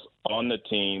I was on the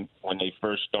team when they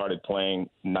first started playing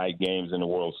night games in the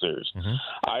World Series.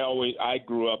 I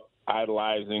grew up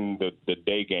idolizing the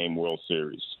day game World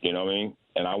Series, you know what I mean?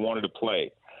 And I wanted to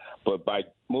play. But by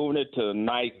moving it to the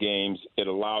night games, it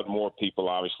allowed more people,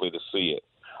 obviously, to see it.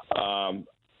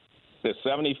 The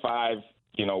 75,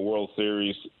 World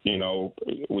Series,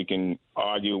 we can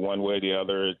argue one way or the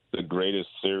other, the greatest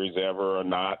series ever or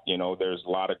not. There's a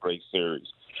lot of great series.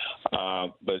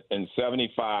 But in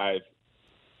 75,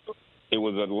 it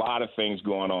was a lot of things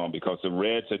going on because the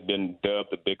Reds had been dubbed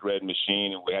the Big Red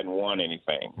Machine and we hadn't won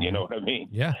anything. You know what I mean?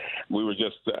 Yeah. We were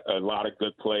just a lot of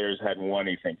good players, hadn't won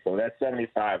anything. So that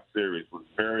 75 series was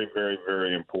very, very,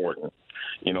 very important,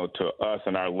 to us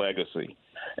and our legacy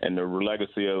and the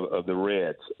legacy of the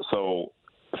Reds. So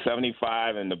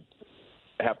 75 and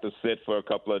have to sit for a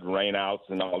couple of rainouts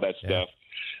and all that stuff.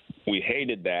 We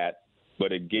hated that,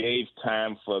 but it gave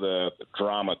time for the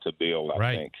drama to build,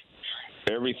 I think.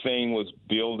 Everything was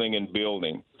building and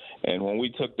building. And when we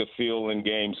took the field in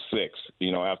Game 6,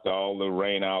 after all the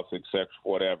rainouts, except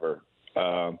whatever,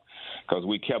 because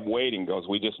we kept waiting because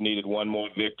we just needed one more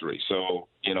victory. So,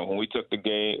 when we took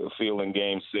the field in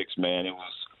Game 6, man, it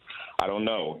was, I don't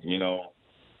know,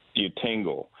 you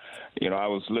tingle. I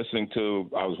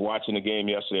was watching the game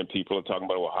yesterday and people are talking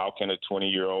about, well, how can a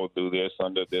 20-year-old do this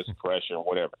under this pressure and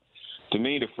whatever. To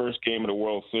me, the first game of the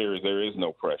World Series, there is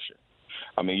no pressure.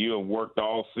 I mean, you have worked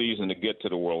all season to get to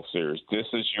the World Series. This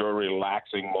is your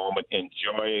relaxing moment.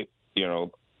 Enjoy it,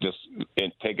 just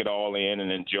and take it all in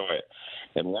and enjoy it.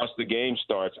 And once the game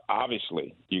starts,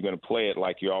 obviously, you're going to play it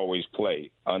like you always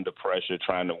play, under pressure,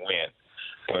 trying to win.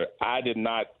 But I did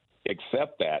not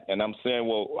accept that. And I'm saying,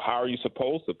 well, how are you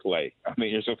supposed to play? I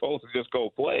mean, you're supposed to just go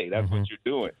play. That's what you're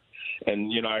doing.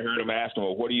 And, I heard him ask him,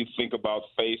 well, what do you think about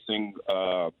facing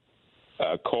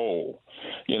Cole?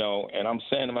 And I'm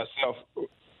saying to myself,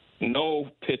 no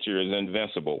pitcher is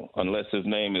invincible unless his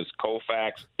name is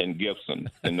Koufax and Gibson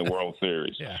in the World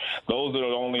Series. Those are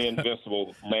the only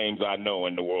invincible names I know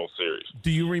in the World Series.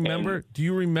 Do you remember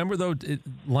though,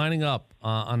 lining up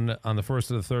on the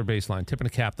first or the third baseline, tipping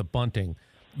a cap, the bunting?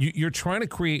 You're trying to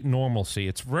create normalcy.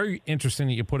 It's very interesting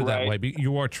that you put it that way. But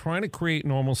you are trying to create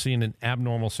normalcy in an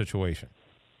abnormal situation.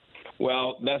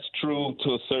 Well, that's true to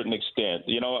a certain extent.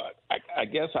 I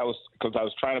guess I was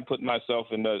trying to put myself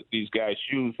in these guys'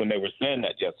 shoes when they were saying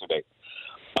that yesterday.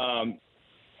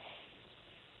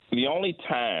 The only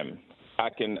time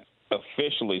I can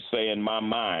officially say in my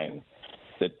mind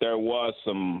that there was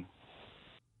some,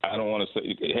 I don't want to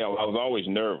say, hell, I was always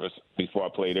nervous before I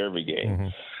played every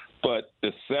game. But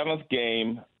the seventh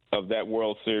game of that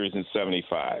World Series in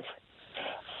 75,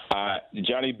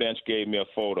 Johnny Bench gave me a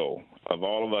photo of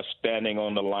all of us standing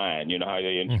on the line. You know how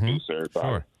they introduce everybody.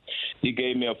 Sure. He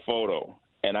gave me a photo.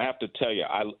 And I have to tell you,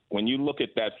 when you look at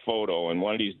that photo, and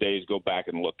one of these days go back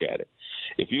and look at it,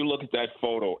 if you look at that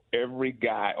photo, every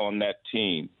guy on that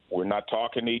team, we're not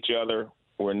talking to each other,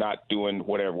 we're not doing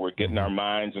whatever, we're getting our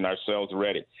minds and ourselves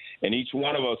ready. And each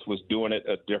one of us was doing it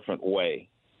a different way.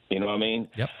 You know what I mean?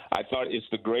 Yep. I thought it's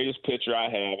the greatest picture I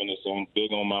have, and it's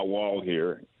big on my wall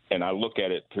here, and I look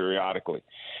at it periodically,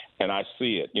 and I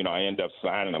see it. I end up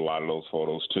signing a lot of those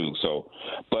photos too. So,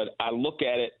 but I look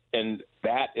at it, and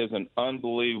that is an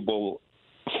unbelievable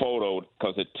photo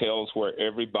because it tells where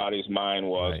everybody's mind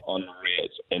was on the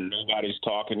Reds, and nobody's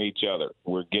talking to each other.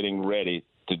 We're getting ready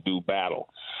to do battle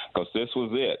because this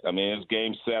was it. I mean, it's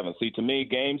Game 7. See, to me,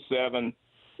 Game 7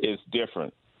 is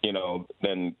different,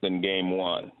 than Game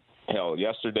 1. Hell,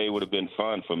 yesterday would have been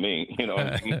fun for me,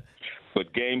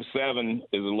 But Game 7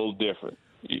 is a little different.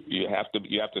 You have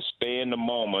to stay in the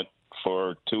moment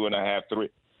for 2.5, 3.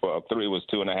 Well, 3 was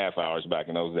 2.5 hours back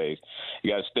in those days.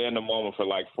 You got to stay in the moment for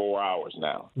like 4 hours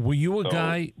now. Were you a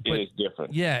guy? It is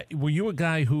different. Yeah. Were you a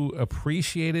guy who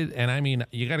appreciated? And I mean,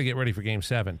 you got to get ready for Game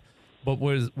 7. But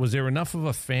was there enough of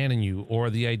a fan in you,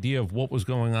 or the idea of what was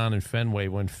going on in Fenway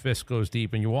when Fisk goes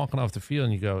deep, and you're walking off the field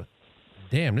and you go,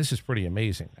 "Damn, this is pretty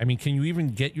amazing." I mean, can you even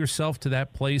get yourself to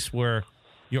that place where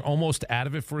you're almost out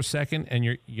of it for a second, and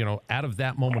you're out of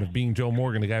that moment of being Joe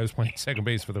Morgan, the guy who's playing second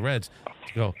base for the Reds,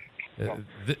 to go,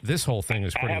 this whole thing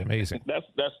is pretty amazing.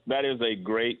 That is a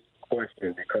great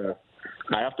question, because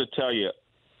I have to tell you,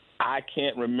 I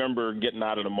can't remember getting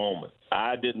out of the moment.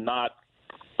 I did not.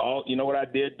 You know what I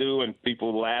did do, and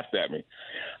people laughed at me?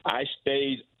 I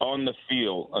stayed on the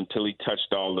field until he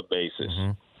touched all the bases.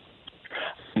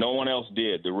 Mm-hmm. No one else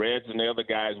did. The Reds and the other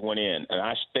guys went in, and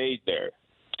I stayed there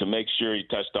to make sure he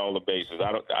touched all the bases.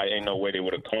 I ain't no way they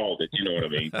would have called it, you know what I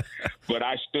mean? But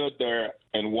I stood there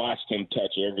and watched him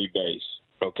touch every base.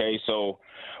 Okay, so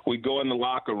we go in the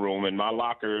locker room, and my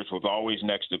lockers was always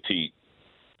next to Pete.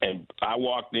 And I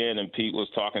walked in, and Pete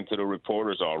was talking to the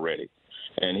reporters already.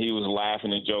 And he was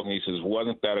laughing and joking. He says,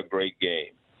 "Wasn't that a great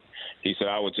game?" He said,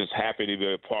 "I was just happy to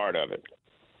be a part of it."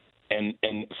 And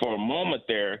for a moment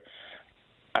there,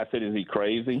 I said, "Is he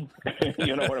crazy?"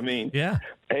 You know what I mean? Yeah.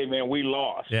 Hey, man, we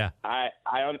lost. Yeah.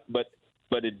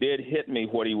 But it did hit me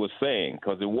what he was saying,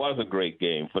 because it was a great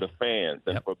game for the fans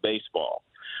and for baseball.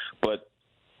 But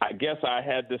I guess I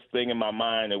had this thing in my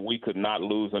mind that we could not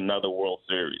lose another World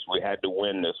Series. We had to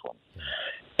win this one.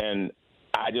 And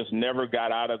I just never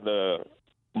got out of the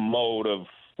mode of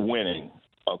winning,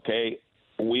 okay?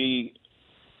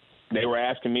 They were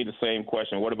asking me the same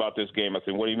question, "What about this game?" I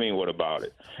said, "What do you mean, what about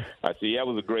it?" I said, "Yeah, it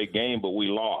was a great game, but we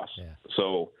lost." Yeah.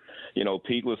 So,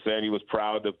 Pete was saying he was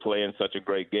proud to play in such a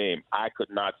great game. I could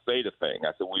not say the thing.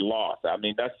 I said, "We lost." I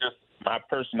mean, that's just my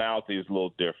personality is a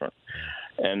little different.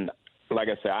 And like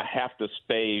I said, I have to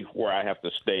stay where I have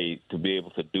to stay to be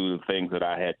able to do the things that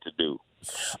I had to do.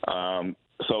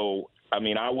 So, I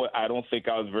mean, I don't think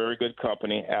I was very good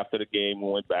company after the game.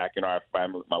 We went back, and our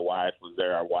family, my wife was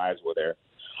there, our wives were there.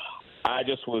 I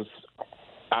just was,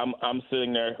 I'm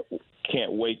sitting there,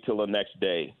 can't wait till the next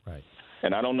day. Right.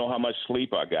 And I don't know how much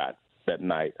sleep I got that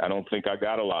night. I don't think I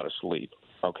got a lot of sleep,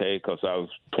 okay, because I was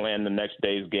playing the next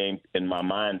day's game in my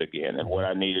mind again and what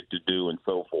I needed to do and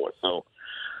so forth. So,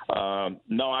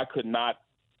 no, I could not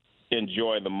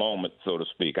enjoy the moment, so to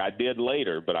speak. I did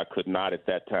later, but I could not at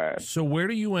that time. So where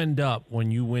do you end up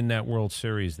when you win that World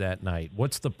Series that night?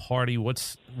 What's the party?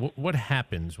 What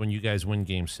happens when you guys win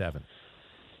Game 7?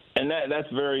 And that's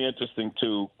very interesting,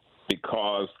 too,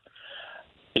 because,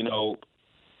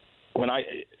 when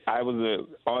I was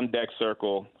on deck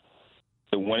circle,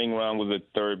 the winning run was at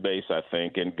third base, I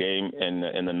think, in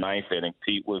the ninth inning.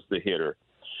 Pete was the hitter.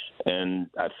 And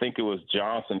I think it was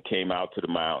Johnson came out to the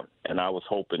mound, and I was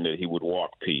hoping that he would walk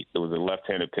Pete. There was a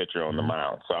left-handed pitcher on the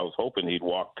mound, so I was hoping he'd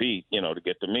walk Pete, to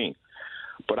get to me.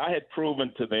 But I had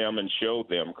proven to them and showed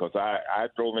them, because I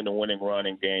drove in the winning run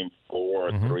in Game 4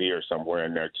 or 3 or somewhere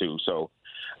in there too. So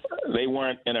they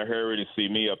weren't in a hurry to see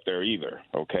me up there either,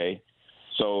 okay?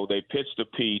 So they pitched to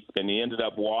Pete, and he ended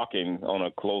up walking on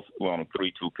a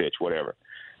 3-2 pitch, whatever.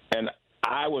 And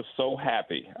I was so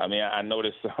happy. I mean, I know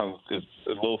this sounds a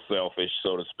little selfish,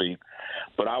 so to speak,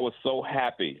 but I was so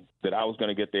happy that I was going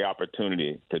to get the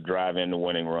opportunity to drive in the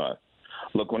winning run.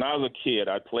 Look, when I was a kid,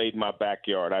 I played in my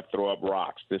backyard. I'd throw up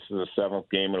rocks. This is the 7th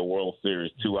game of the World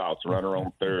Series, 2 outs, runner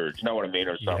on third. You know what I mean,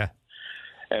 or something.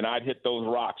 Yeah. And I'd hit those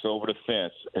rocks over the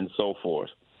fence and so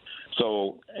forth.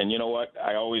 So, and you know what?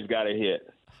 I always got a hit.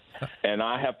 And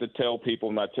I have to tell people,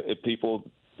 I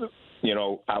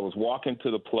was walking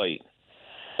to the plate,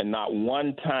 and not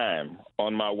one time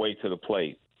on my way to the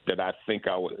plate did I think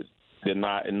did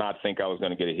not think I was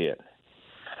going to get a hit.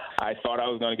 I thought I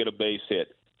was going to get a base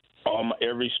hit.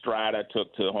 Every stride I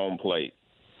took to the home plate.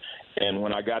 And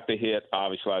when I got the hit,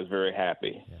 obviously I was very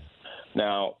happy. Yeah.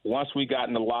 Now, once we got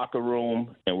in the locker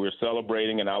room and we were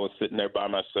celebrating, and I was sitting there by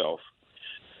myself,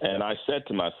 and I said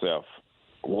to myself,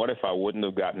 what if I wouldn't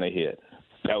have gotten a hit?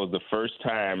 That was the first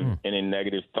time any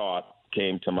negative thought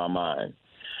came to my mind.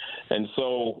 And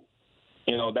so,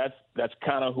 that's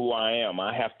kind of who I am.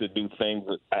 I have to do things.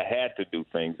 I had to do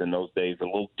things in those days a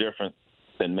little different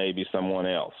than maybe someone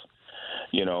else,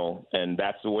 and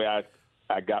that's the way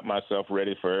I got myself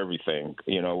ready for everything.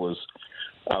 I was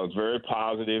very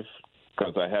positive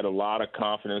because I had a lot of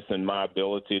confidence in my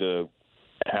ability to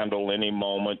handle any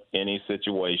moment, any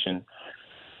situation.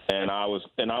 And I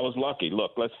was lucky.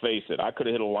 Look, let's face it. I could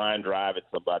have hit a line drive at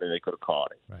somebody and they could have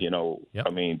caught it. Right. You know, Yep. I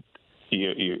mean,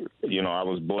 you know, I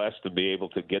was blessed to be able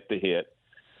to get the hit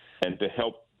and to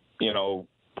help, you know,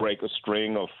 break a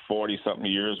string of 40-something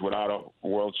years without a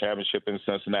world championship in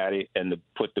Cincinnati and to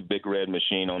put the Big Red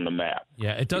Machine on the map.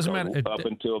 Yeah, it doesn't matter. Up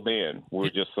until then, we're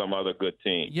just some other good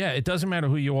team. Yeah, it doesn't matter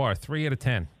who you are. 3 out of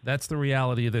 10. That's the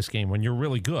reality of this game. When you're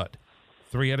really good,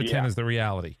 3 out of 10 is the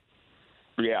reality.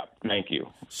 Yeah, thank you.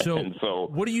 So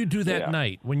what do you do that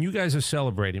night when you guys are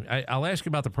celebrating? I'll ask you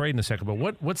about the parade in a second,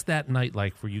 but what's that night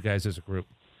like for you guys as a group?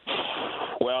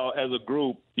 Well, as a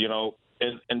group, you know,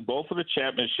 and both of the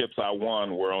championships I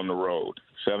won were on the road.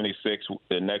 76,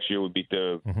 the next year we beat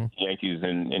the Yankees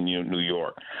in New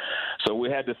York. So we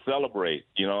had to celebrate,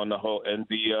 you know, and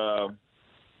the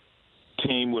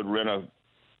team would rent a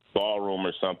ballroom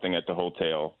or something at the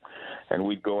hotel, and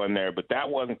we'd go in there. But that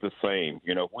wasn't the same.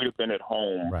 You know, if we'd have been at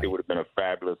home, it would have been a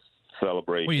fabulous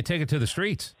celebration. Well, you take it to the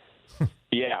streets.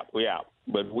 Yeah.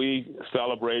 But we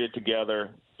celebrated together.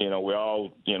 You know, we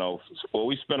all, you know, well,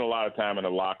 we spent a lot of time in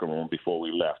the locker room before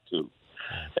we left, too.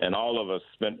 And all of us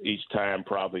spent each time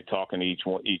probably talking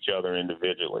to each other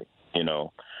individually, you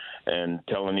know, and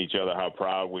telling each other how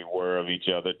proud we were of each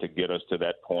other to get us to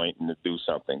that point and to do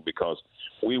something, because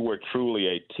we were truly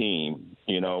a team.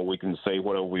 You know, we can say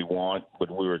whatever we want, but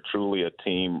we were truly a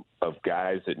team of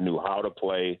guys that knew how to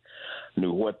play,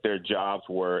 knew what their jobs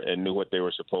were, and knew what they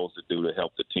were supposed to do to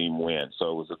help the team win.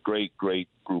 So it was a great, great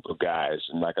group of guys.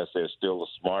 And like I said, still the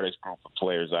smartest group of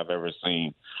players I've ever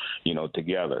seen, you know,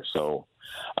 together. So,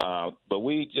 but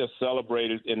we just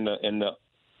celebrated in the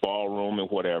ballroom and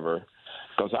whatever.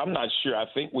 Because I'm not sure. I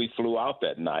think we flew out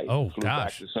that night. Oh, flew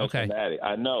gosh. Back to Cincinnati. Okay.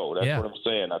 I know. That's what I'm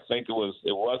saying. I think it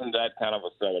wasn't that kind of a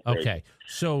celebration. Okay.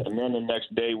 So, and then the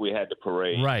next day we had the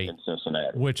parade in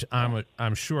Cincinnati. Which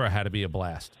I'm sure had to be a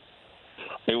blast.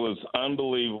 It was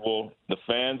unbelievable. The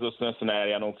fans of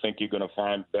Cincinnati, I don't think you're going to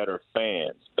find better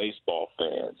fans, baseball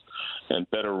fans, and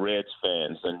better Reds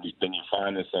fans than you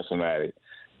find in Cincinnati.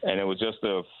 And it was just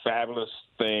a fabulous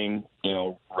thing, you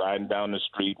know, riding down the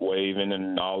street, waving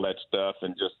and all that stuff,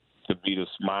 and just to be the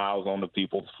smiles on the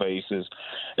people's faces,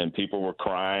 and people were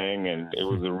crying, and it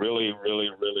was a really, really,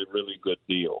 really, really good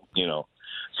deal, you know.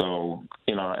 So,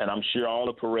 you know, and I'm sure all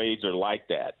the parades are like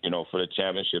that, you know, for the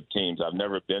championship teams. I've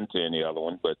never been to any other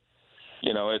one, but,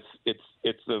 you know,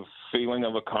 it's the feeling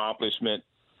of accomplishment.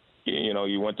 You know,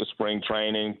 you went to spring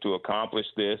training to accomplish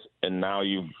this, and now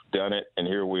you've done it, and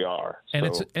here we are. And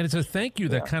it's a thank you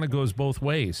that kind of goes both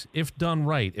ways. If done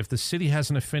right, if the city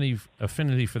has an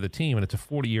affinity for the team, and it's a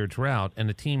 40-year drought, and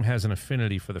the team has an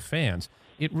affinity for the fans,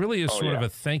 it really is sort of a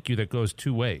thank you that goes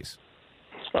two ways.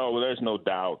 Oh, well, there's no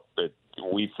doubt that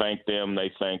we thanked them,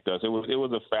 they thanked us. It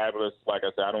was a fabulous, like I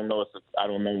said, I don't know,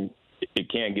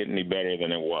 it can't get any better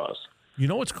than it was. You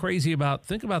know what's crazy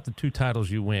think about the 2 titles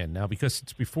you win. Now, because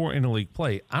it's before interleague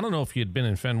play, I don't know if you had been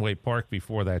in Fenway Park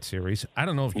before that series. I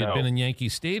don't know if you'd been in Yankee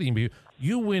Stadium. But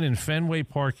you win in Fenway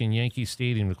Park and Yankee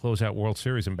Stadium to close out World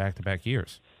Series in back-to-back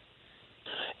years.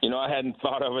 You know, I hadn't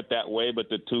thought of it that way, but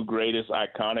the 2 greatest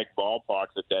iconic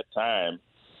ballparks at that time,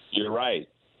 you're right.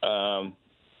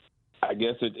 I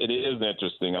guess it is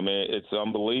interesting. I mean, it's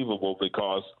unbelievable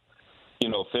because – you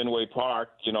know, Fenway Park,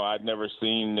 you know, I'd never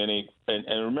seen any. And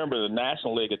remember, the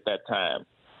National League at that time,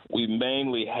 we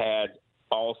mainly had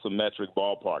all symmetric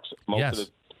ballparks. Most of the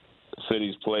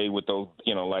cities played with those,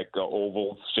 you know, like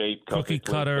oval shape. Cookie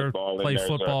cutter, play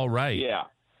football, right. Yeah.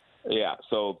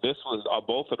 So this was,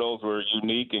 both of those were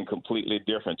unique and completely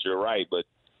different. You're right. But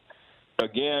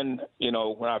again, you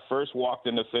know, when I first walked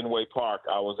into Fenway Park,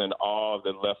 I was in awe of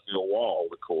the left field wall,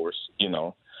 of course, you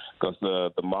know, because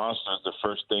the monster is the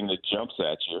first thing that jumps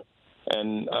at you.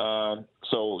 And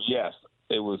so, yes,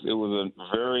 it was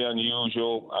a very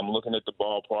unusual. I'm looking at the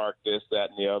ballpark, this, that,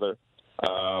 and the other.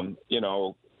 You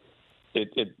know,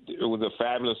 it was a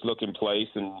fabulous looking place,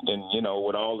 and you know,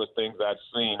 with all the things I've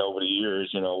seen over the years,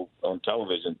 you know, on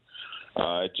television,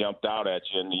 it jumped out at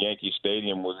you. And the Yankee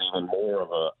Stadium was even more of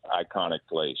an iconic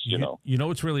place. You know. You know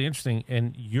what's really interesting,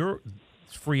 and your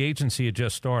free agency had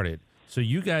just started. So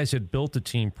you guys had built a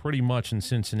team pretty much in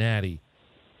Cincinnati.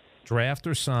 Draft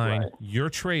or sign, you're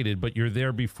traded, but you're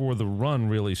there before the run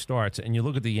really starts. And you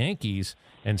look at the Yankees,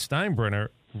 and Steinbrenner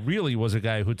really was a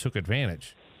guy who took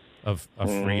advantage of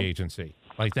free agency.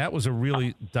 Like, that was a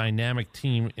really dynamic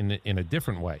team in a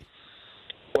different way.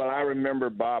 Well, I remember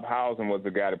Bob Housen was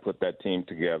the guy that put that team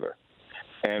together.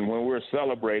 And when we were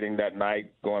celebrating that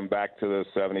night, going back to the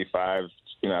 75,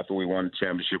 you know, after we won the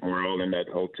championship, we were all in that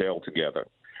hotel together.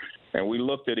 And we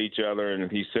looked at each other, and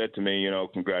he said to me, you know,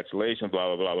 congratulations,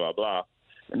 blah, blah, blah, blah, blah.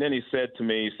 And then he said to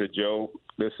me, he said, Joe,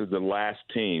 this is the last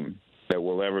team that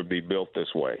will ever be built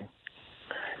this way.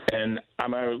 And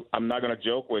I'm not going to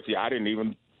joke with you.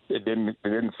 It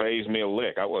didn't faze me a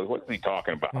lick. What's he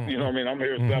talking about? You know what I mean? I'm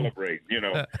here to celebrate, you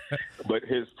know. But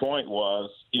his point was,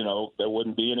 you know, there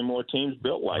wouldn't be any more teams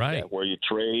built like that, where you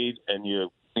trade and you're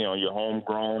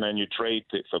homegrown and you trade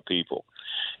for people.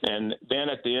 And then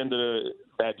at the end of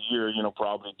that year, you know,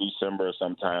 probably December or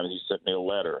sometime, he sent me a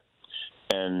letter.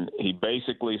 And he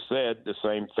basically said the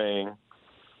same thing,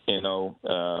 you know,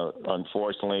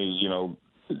 unfortunately, you know,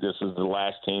 this is the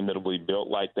last team that will be built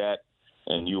like that,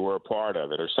 and you were a part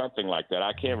of it, or something like that.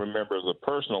 I can't remember. It was a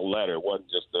personal letter. It wasn't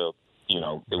just it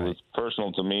was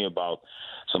personal to me about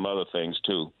some other things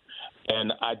too.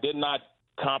 And I did not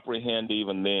comprehend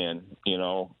even then, you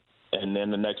know, and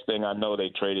then the next thing I know, they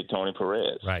traded Tony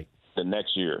Perez. Right. The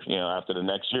next year, you know, after the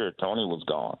next year, Tony was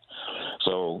gone.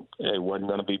 So it wasn't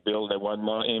going to be built. There wasn't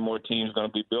any more teams going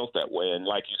to be built that way. And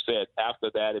like you said,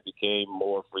 after that, it became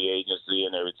more free agency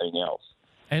and everything else.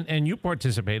 And you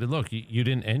participated. Look, you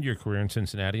didn't end your career in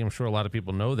Cincinnati. I'm sure a lot of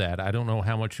people know that. I don't know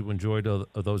how much you enjoyed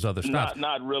those other stops.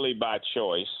 Not really by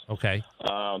choice. Okay.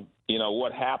 You know,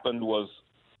 what happened was,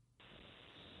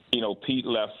 you know, Pete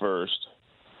left first,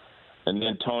 and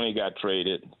then Tony got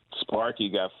traded. Sparky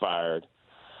got fired.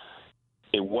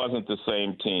 It wasn't the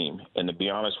same team. And to be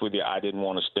honest with you, I didn't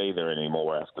want to stay there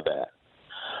anymore after that.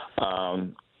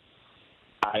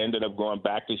 I ended up going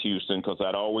back to Houston because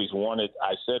I'd always wanted –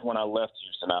 I said when I left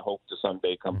Houston, I hope to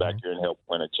someday come back here and help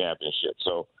win a championship.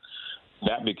 So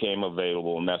that became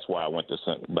available, and that's why I went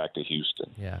back to Houston.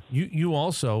 Yeah. You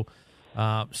also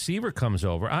Seaver comes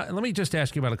over. Let me just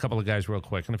ask you about a couple of guys real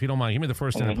quick. And if you don't mind, give me the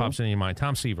first thing that pops into your mind.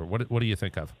 Tom Seaver, what do you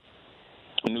think of?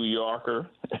 New Yorker,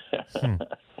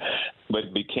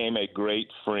 but became a great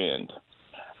friend.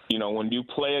 You know, when you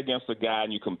play against a guy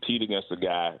and you compete against a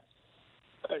guy,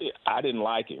 I didn't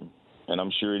like him, and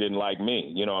I'm sure he didn't like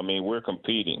me. You know, I mean, we're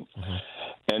competing.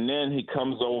 And then he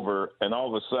comes over, and all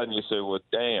of a sudden you say, well,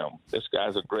 damn, this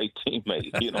guy's a great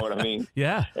teammate. You know what I mean?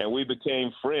 Yeah. And we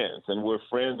became friends, and we're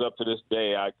friends up to this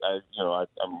day.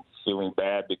 I'm feeling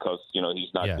bad because, you know,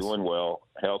 he's not doing well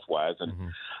health-wise. And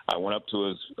I went up to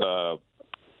his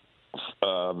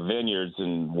vineyards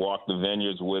and walked the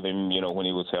vineyards with him, you know, when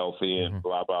he was healthy and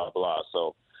blah, blah, blah.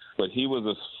 So, but he was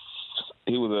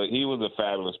a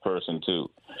fabulous person too.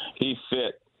 He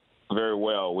fit very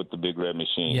well with the Big Red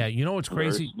Machine. Yeah, you know what's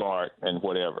crazy? Very smart and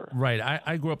whatever. Right.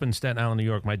 I grew up in Staten Island, New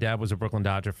York. My dad was a Brooklyn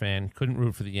Dodger fan, couldn't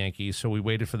root for the Yankees, so we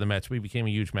waited for the Mets. We became a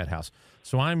huge Met house.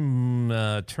 So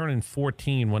I'm turning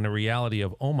 14 when the reality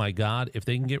of, oh, my God, if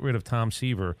they can get rid of Tom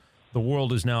Seaver, the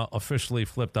world is now officially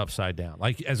flipped upside down.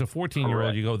 Like, as a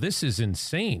 14-year-old, you go, this is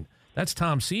insane. That's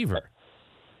Tom Seaver.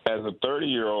 As a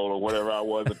 30-year-old or whatever I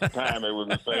was at the time, it was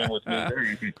the same with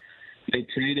me. They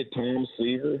traded Tom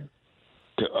Seaver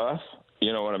to us.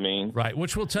 You know what I mean? Right,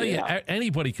 which will tell you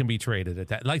anybody can be traded at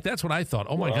that. Like, that's what I thought.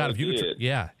 Oh, my God, if you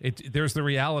could there's the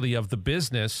reality of the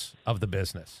business of the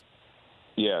business.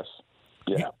 Yes.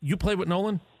 Yeah. You played with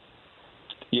Nolan?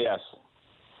 Yes.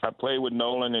 I played with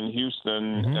Nolan in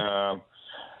Houston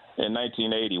in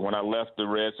 1980. When I left the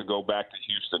Reds to go back to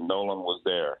Houston, Nolan was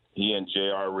there. He and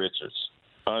J.R. Richards.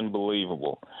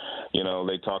 Unbelievable. You know,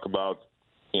 they talk about,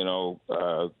 you know,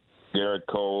 Garrett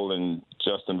Cole and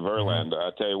Justin Verlander. I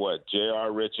tell you what,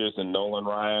 J.R. Richards and Nolan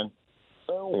Ryan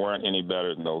weren't any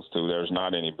better than those two. There's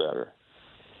not any better.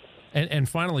 And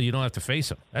finally, you don't have to face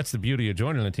them. That's the beauty of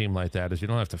joining a team like that, is you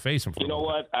don't have to face them. You know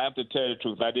what? I have to tell you the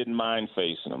truth. I didn't mind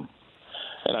facing them.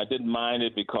 And I didn't mind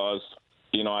it because,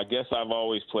 you know, I guess I've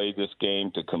always played this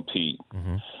game to compete.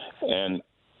 And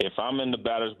if I'm in the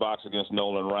batter's box against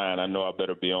Nolan Ryan, I know I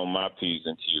better be on my P's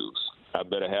and Q's. I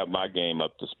better have my game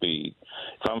up to speed.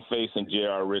 If I'm facing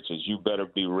J.R. Richards, you better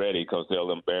be ready because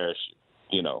they'll embarrass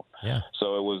you, you know. Yeah.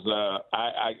 So it was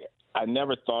I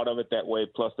never thought of it that way,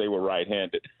 plus they were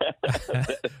right-handed.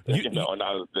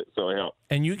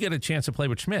 And you get a chance to play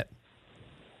with Schmidt.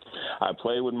 I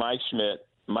played with Mike Schmidt.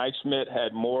 Mike Schmidt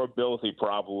had more ability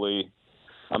probably.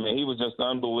 I mean, he was just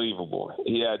unbelievable.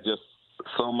 He had just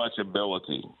so much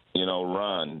ability, you know,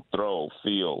 run, throw,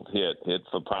 field, hit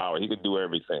for power. He could do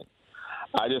everything.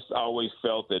 I just always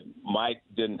felt that Mike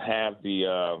didn't have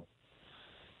the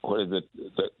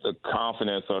the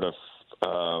confidence or the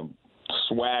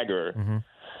swagger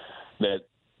that,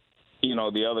 you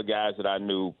know, the other guys that I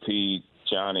knew, Pete,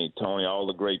 Johnny, Tony, all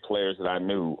the great players that I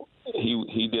knew,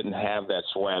 he didn't have that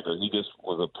swagger. He just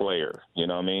was a player, you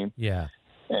know what I mean? Yeah.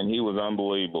 And he was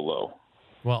unbelievable, though.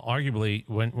 Well, arguably,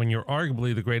 when you're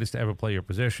arguably the greatest to ever play your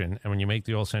position, and when you make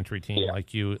the All-Century team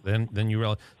like you, then you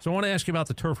realize. So I want to ask you about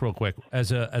the turf real quick.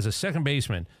 As a second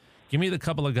baseman, Give me the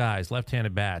couple of guys,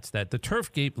 left-handed bats, that the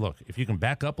turf gate, look, if you can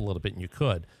back up a little bit, and you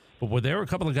could, but were there a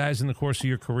couple of guys in the course of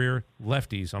your career,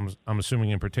 lefties, I'm assuming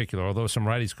in particular, although some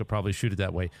righties could probably shoot it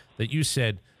that way, that you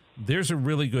said, there's a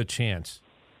really good chance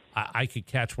I could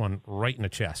catch one right in the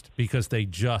chest because they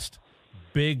just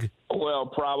big. Well,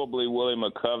 probably Willie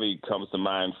McCovey comes to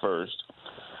mind first.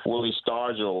 Willie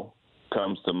Stargell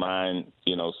comes to mind,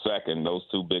 second. Those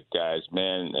two big guys,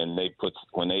 man, and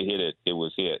when they hit it, it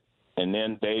was hit. And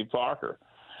then Dave Parker.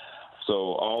 So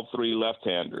all three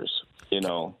left-handers, and,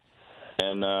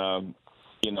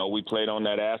 we played on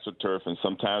that AstroTurf, and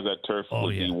sometimes that turf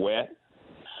would be wet.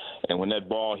 And when that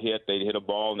ball hit, they'd hit a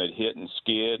ball and it hit and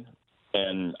skid.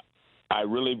 And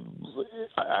I'm really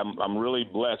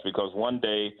blessed because one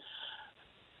day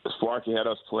Sparky had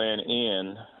us playing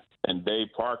in, and Dave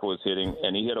Parker was hitting,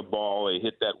 and he hit a ball. It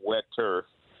hit that wet turf,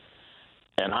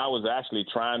 and I was actually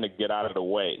trying to get out of the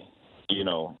way,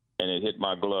 and it hit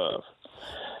my glove.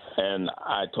 And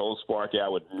I told Sparky I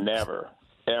would never,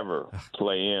 ever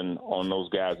play in on those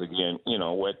guys again,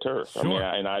 wet turf. Sure.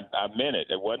 I meant it.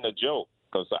 It wasn't a joke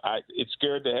because it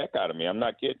scared the heck out of me. I'm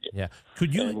not kidding you. Yeah.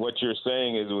 Could you? And what you're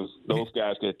saying is those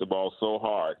guys could hit the ball so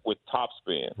hard with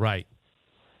topspin. Right.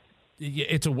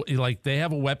 It's like they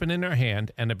have a weapon in their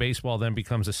hand, and the baseball then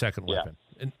becomes a second weapon.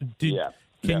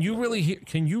 Can you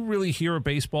really hear a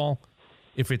baseball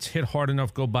if it's hit hard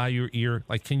enough go by your ear?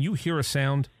 Like, can you hear a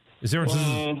sound? Is there a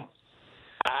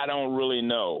I don't really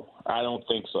know. I don't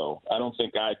think so. I don't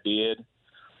think I did.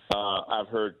 I've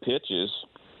heard pitches,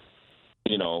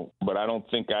 but I don't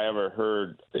think I ever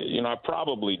heard. I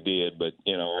probably did, but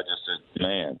I just said,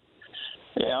 man.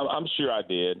 Yeah, I'm sure I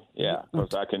did. Yeah,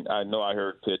 because I know I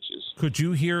heard pitches. Could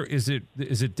you hear? Is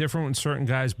it different when certain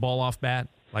guys ball off bat?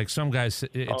 Like some guys,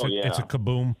 it's a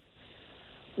kaboom.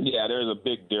 Yeah, there's a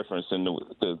big difference in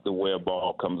the way a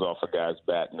ball comes off a guy's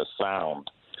bat and the sound.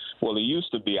 Well, it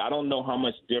used to be. I don't know how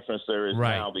much difference there is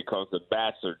now because the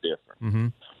bats are different. Mm-hmm.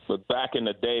 But back in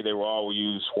the day, they were all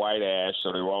used white ash,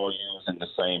 so they were all using the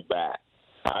same bat.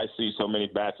 I see so many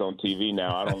bats on TV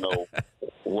now. I don't know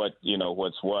what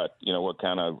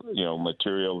kind of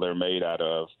material they're made out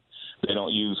of. They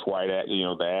don't use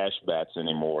the ash bats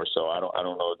anymore. So I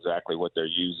don't know exactly what they're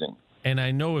using. And I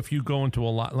know if you go into a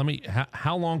lot,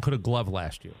 how long could a glove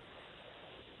last you?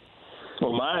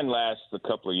 Well, mine lasts a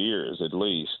couple of years at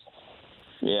least.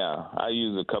 Yeah, I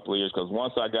use a couple of years because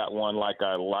once I got one like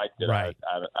I liked it,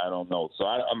 I don't know. So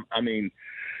I mean.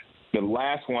 The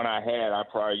last one I had, I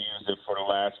probably used it for the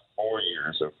last 4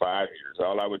 years or 5 years.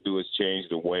 All I would do is change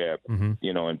the web,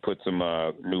 and put some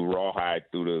new rawhide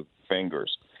through the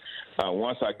fingers.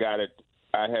 Once I got it,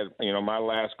 I had, my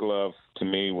last glove to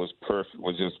me was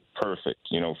just perfect,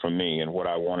 for me and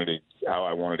how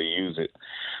I wanted to use it.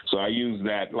 So I used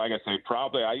that, like I say,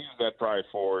 I used that probably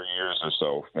 4 years or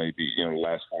so, maybe, the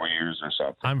last 4 years or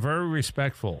something. I'm very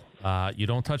respectful. You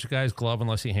don't touch a guy's glove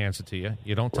unless he hands it to you.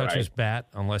 You don't touch his bat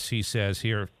unless he says,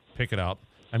 here, pick it up.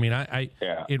 I mean,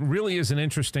 it really is an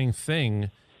interesting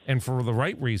thing. And for the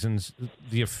right reasons,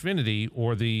 the affinity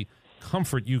or the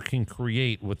comfort you can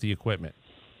create with the equipment.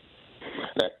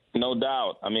 No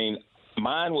doubt. I mean,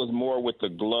 mine was more with the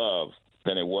glove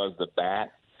than it was the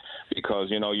bat because,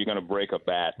 you're going to break a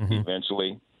bat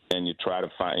eventually, and you try to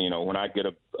find, when I get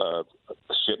a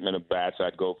shipment of bats,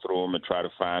 I'd go through them and try to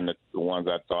find the ones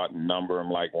I thought and number them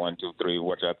like 1, 2, 3,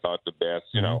 which I thought the best,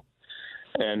 and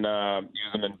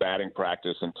use them in batting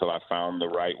practice until I found the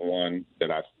right one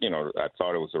that I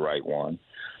thought it was the right one.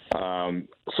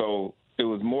 So it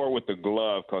was more with the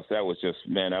glove because that was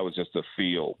just a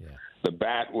feel. Yeah. The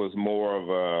bat was more of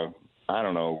a, I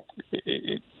don't know,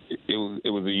 it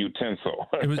was a utensil.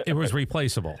 It was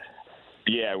replaceable.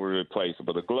 Yeah, it was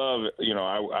replaceable. The glove,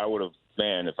 I would have,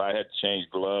 if I had to change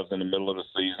gloves in the middle of the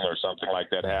season or something like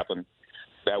that happened,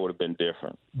 that would have been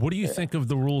different. What do you think of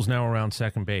the rules now around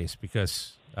second base?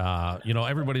 Because,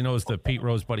 everybody knows the Pete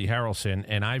Rose, Buddy Harrelson,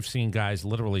 and I've seen guys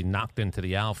literally knocked into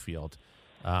the outfield.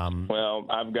 Well,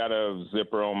 I've got a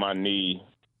zipper on my knee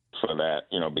for that,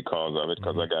 because of it,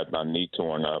 because I got my knee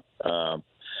torn up.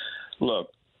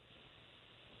 Look,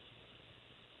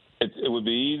 it would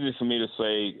be easy for me to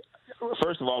say,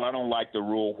 first of all, I don't like the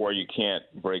rule where you can't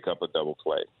break up a double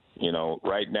play.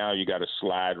 Right now you got to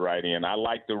slide right in. I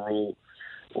like the rule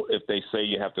if they say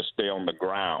you have to stay on the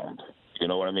ground. You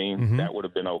know what I mean? Mm-hmm. That would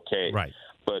have been okay. Right.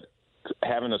 But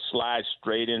having to slide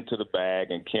straight into the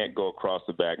bag and can't go across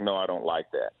the bag, no, I don't like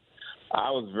that. I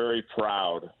was very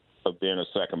proud of being a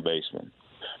second baseman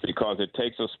because it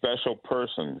takes a special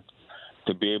person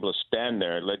to be able to stand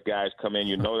there and let guys come in.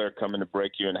 They're coming to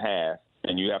break you in half,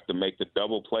 and you have to make the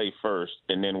double play first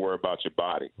and then worry about your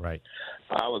body. Right.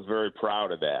 I was very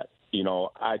proud of that.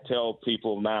 I tell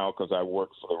people now, because I work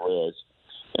for the Reds,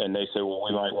 and they say, well,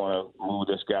 we might want to move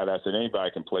this guy. I said,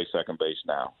 anybody can play second base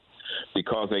now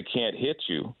because they can't hit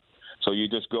you. So you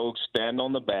just go stand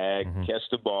on the bag, catch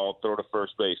the ball, throw to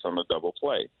first base on the double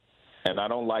play. And I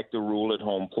don't like the rule at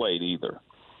home plate either,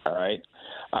 all right?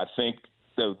 I think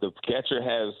the catcher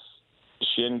has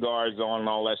shin guards on and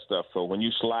all that stuff. So when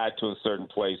you slide to a certain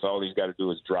place, all he's got to do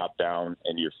is drop down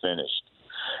and you're finished.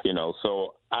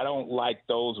 So I don't like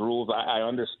those rules. I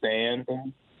understand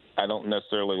them. I don't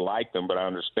necessarily like them, but I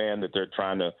understand that they're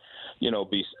trying to,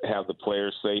 have the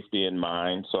player's safety in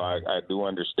mind. So I do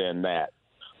understand that.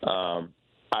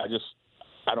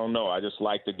 I don't know. I just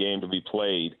like the game to be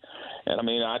played. And,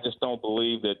 I just don't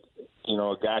believe that,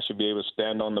 a guy should be able to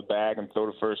stand on the bag and throw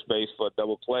to first base for a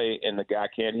double play and the guy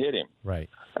can't hit him. Right.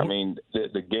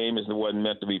 The game wasn't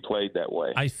meant to be played that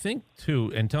way. I think,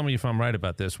 too, and tell me if I'm right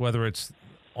about this, whether it's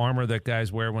armor that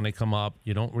guys wear when they come up,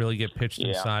 you don't really get pitched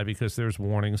inside because there's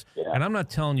warnings. Yeah. And I'm not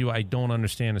telling you I don't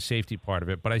understand the safety part of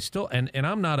it, but I still, and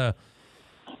I'm not a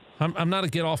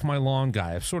get off my lawn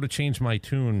guy. I've sort of changed my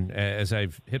tune as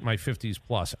I've hit my 50s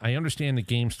plus. I understand the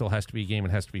game still has to be a game.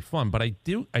 It has to be fun. But I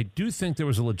do think there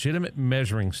was a legitimate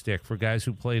measuring stick for guys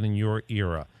who played in your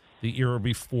era, the era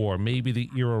before, maybe the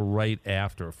era right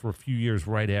after, for a few years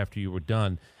right after you were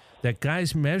done, that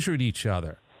guys measured each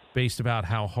other based about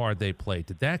how hard they played.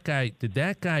 Did that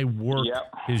guy work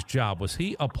his job? Was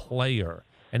he a player?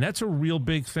 And that's a real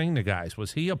big thing to guys.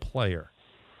 Was he a player?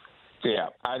 Yeah,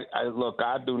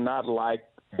 I do not like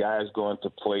guys going to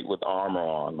plate with armor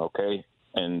on, okay?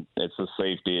 And it's a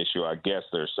safety issue, I guess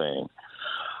they're saying.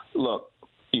 Look,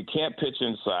 you can't pitch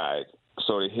inside,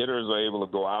 so the hitters are able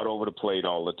to go out over the plate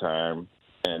all the time,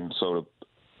 and so,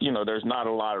 there's not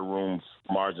a lot of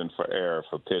margin for error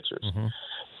for pitchers. Mm-hmm.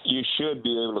 You should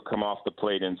be able to come off the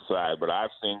plate inside, but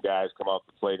I've seen guys come off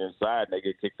the plate inside and they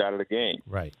get kicked out of the game.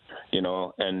 Right.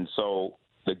 And so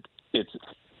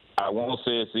I won't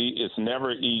say it's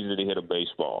never easy to hit a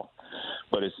baseball,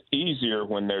 but it's easier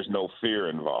when there's no fear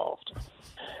involved.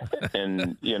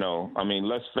 And,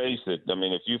 let's face it.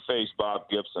 If you face Bob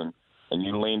Gibson and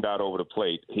you leaned out over the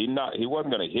plate, he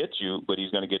wasn't going to hit you, but he's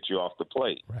going to get you off the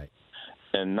plate. Right.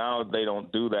 And now they don't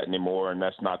do that anymore, and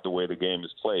that's not the way the game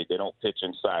is played. They don't pitch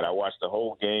inside. I watched the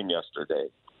whole game yesterday,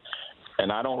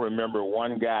 and I don't remember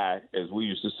one guy, as we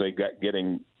used to say,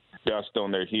 getting dust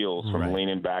on their heels from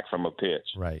leaning back from a pitch.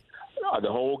 Right.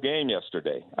 The whole game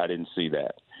yesterday, I didn't see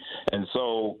that. And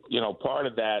so, part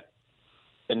of that,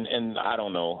 and I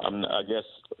don't know, I guess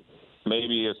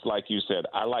maybe it's like you said,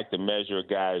 I like to measure a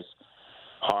guy's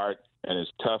heart and his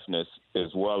toughness as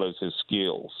well as his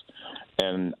skills.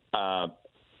 And,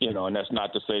 and that's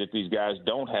not to say that these guys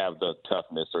don't have the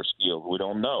toughness or skills. We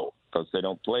don't know because they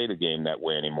don't play the game that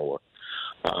way anymore.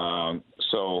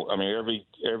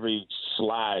 Every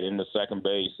slide in the second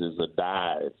base is a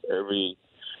dive. Every,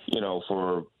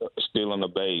 for stealing a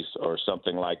base or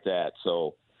something like that.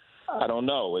 So I don't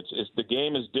know. It's the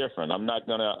game is different. I'm not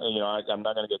gonna, I'm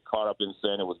not gonna get caught up in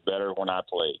saying it was better when I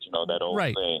played. That old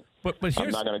thing. But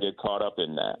I'm not gonna get caught up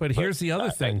in that. But here's the other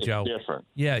thing, Joe. Different.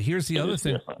 Yeah, here's the other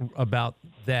thing about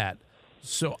that.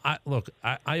 So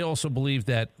I also believe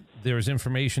that there's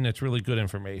information that's really good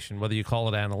information, whether you call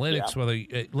it analytics,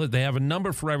 whether they have a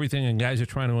number for everything, and guys are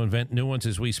trying to invent new ones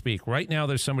as we speak. Right now,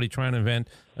 there's somebody trying to invent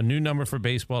a new number for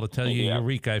baseball to tell you,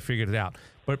 Eureka, I figured it out.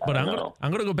 But I'm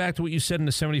going to go back to what you said in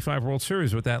the 75 World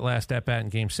Series with that last at-bat in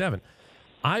Game 7.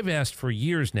 I've asked for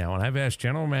years now, and I've asked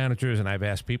general managers, and I've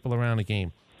asked people around the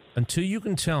game, until you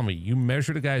can tell me you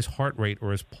measured a guy's heart rate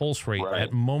or his pulse rate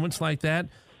at moments like that,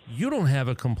 you don't have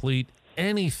a complete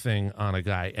anything on a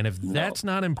guy. And if that's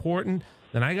not important,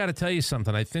 then I got to tell you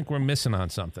something. I think we're missing on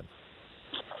something.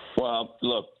 Well,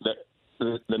 look,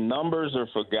 the numbers are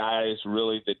for guys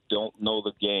really that don't know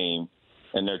the game,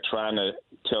 and they're trying to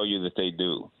tell you that they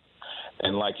do.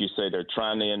 And like you say, they're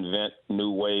trying to invent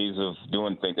new ways of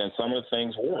doing things. And some of the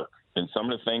things work, and some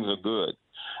of the things are good.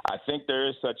 I think there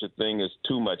is such a thing as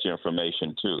too much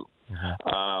information, too.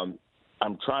 Mm-hmm.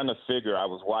 I'm trying to figure, I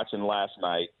was watching last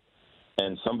night,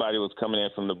 and somebody was coming in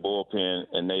from the bullpen,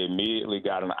 and they immediately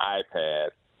got an iPad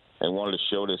and wanted to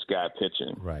show this guy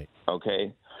pitching. Right.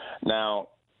 Okay? Now,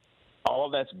 all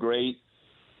that's great,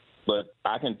 but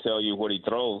I can tell you what he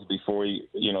throws before you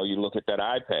look at that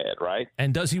iPad, right?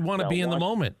 And does he want to be in the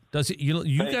moment? Does he?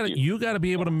 You got to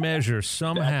be able to measure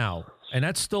somehow, and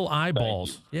that's still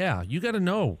eyeballs. Yeah, you got to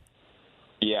know.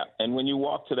 Yeah, and when you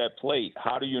walk to that plate,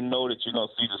 how do you know that you're going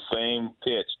to see the same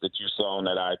pitch that you saw on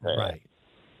that iPad? Right.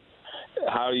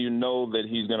 How do you know that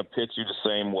he's going to pitch you the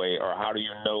same way, or how do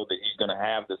you know that he's going to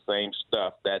have the same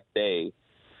stuff that day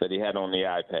that he had on the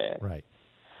iPad? Right.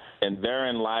 And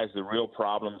therein lies the real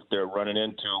problems they're running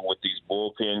into with these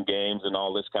bullpen games and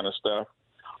all this kind of stuff.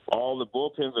 All the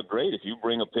bullpens are great. If you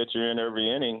bring a pitcher in every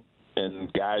inning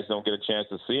and guys don't get a chance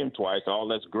to see him twice, all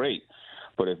that's great.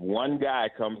 But if one guy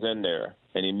comes in there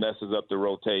and he messes up the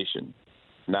rotation,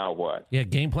 now what? Yeah,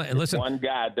 game plan. Listen, one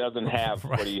guy doesn't have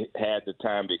right. what he had the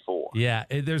time before. Yeah,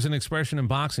 there's an expression in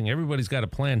boxing. Everybody's got a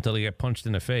plan until they get punched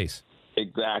in the face.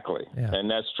 Exactly. Yeah. And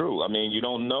that's true. I mean, you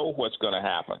don't know what's going to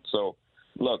happen. So,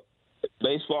 look,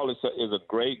 baseball is a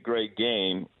great, great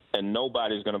game, and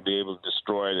nobody's going to be able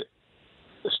to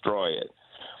destroy it,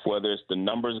 whether it's the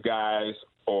numbers guys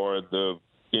or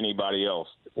anybody else.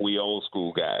 We old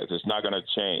school guys. It's not going to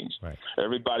change. Right.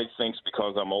 Everybody thinks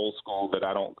because I'm old school that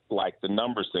I don't like the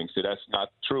numbers thing. See, that's not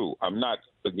true. I'm not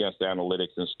against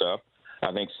analytics and stuff.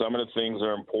 I think some of the things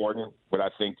are important, but I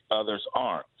think others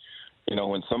aren't. You know,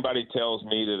 when somebody tells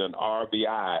me that an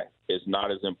RBI is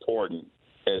not as important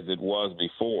as it was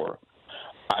before,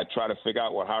 I try to figure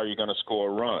out, well, how are you going to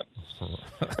score runs?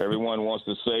 Everyone wants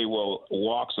to say, well,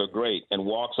 walks are great, and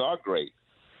walks are great.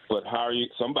 But how are you?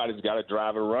 Somebody's got to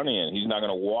drive a run in. He's not going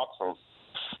to walk from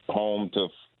home to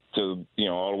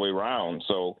all the way around.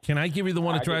 So can I give you the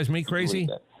one that drives me crazy?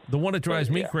 The one that drives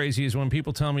me crazy is when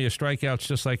people tell me a strikeout's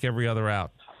just like every other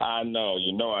out. I know.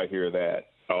 I hear that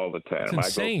all the time. It's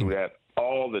insane. I go through that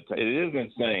all the time. It is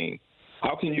insane.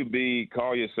 How can you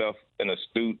call yourself an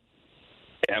astute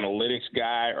analytics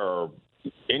guy or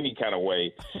any kind of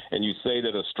way, and you say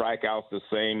that a strikeout's the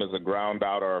same as a ground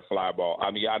out or a fly ball?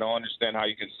 I mean, I don't understand how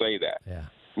you can say that. Yeah.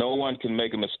 No one can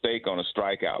make a mistake on a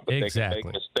strikeout, but exactly. They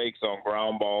can make mistakes on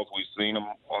ground balls. We've seen them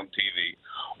on TV.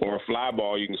 Or a fly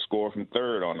ball, you can score from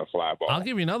third on the fly ball. I'll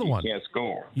give you another one. You can't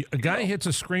score. A guy hits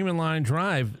a screaming line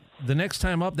drive. The next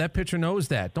time up, that pitcher knows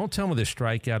that. Don't tell me the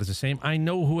strikeout is the same. I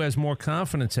know who has more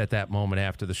confidence at that moment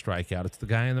after the strikeout. It's the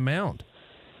guy on the mound.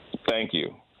 Thank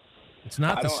you. It's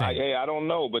not the same. I don't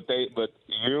know, but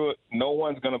no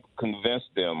one's going to convince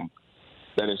them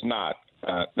that it's not.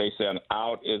 They say an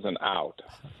out is an out.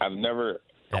 I've never.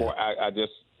 I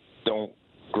just don't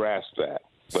grasp that.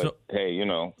 But so, hey,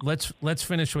 let's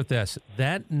finish with this.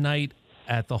 That night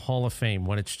at the Hall of Fame,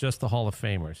 when it's just the Hall of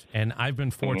Famers, and I've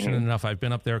been fortunate enough. I've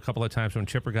been up there a couple of times when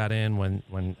Chipper got in,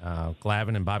 when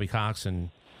Glavine and Bobby Cox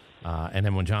and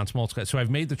then when John Smoltz got. So I've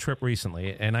made the trip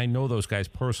recently, and I know those guys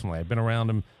personally. I've been around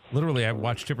them. Literally, I've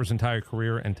watched Chipper's entire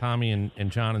career, and Tommy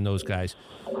and John and those guys.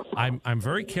 I'm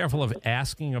very careful of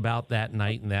asking about that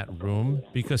night in that room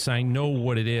because I know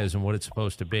what it is and what it's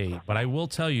supposed to be. But I will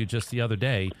tell you, just the other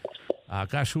day,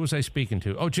 who was I speaking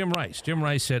to? Oh, Jim Rice. Jim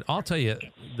Rice said, I'll tell you,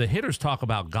 the hitters talk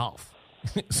about golf.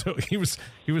 So he was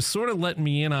sort of letting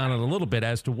me in on it a little bit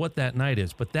as to what that night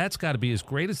is. But that's got to be as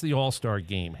great as the All-Star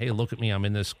game. Hey, look at me. I'm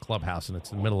in this clubhouse, and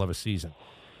it's in the middle of a season.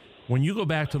 When you go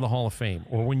back to the Hall of Fame,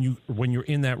 or when you're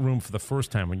in that room for the first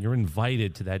time, when you're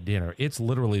invited to that dinner, it's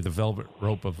literally the velvet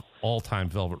rope of all-time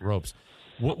velvet ropes.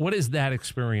 What is that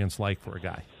experience like for a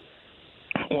guy?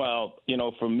 Well,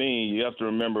 for me, you have to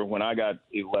remember when I got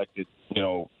elected,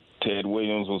 Ted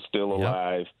Williams was still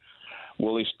alive, yep.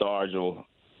 Willie Stargell,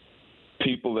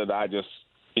 people that I just,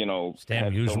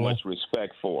 Stan had so much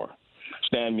respect for.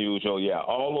 Stan Musial, yeah,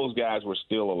 all those guys were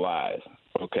still alive.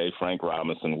 Okay, Frank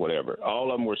Robinson, whatever.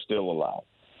 All of them were still alive.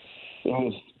 It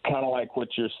was kind of like what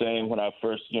you're saying when I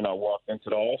first, walked into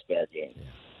the All-Star game.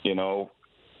 Yeah.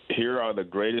 Here are the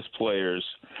greatest players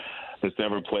that's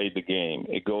ever played the game.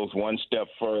 It goes one step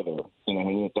further.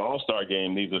 When you're at the All-Star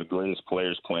game, these are the greatest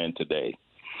players playing today.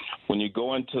 When you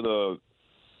go into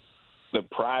the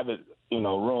private,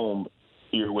 room,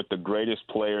 you're with the greatest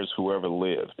players who ever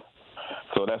lived.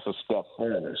 So that's a step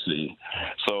further, see.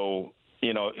 So,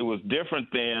 it was different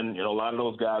then. A lot of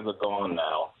those guys are gone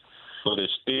now. But it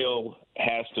still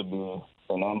has to be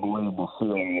an unbelievable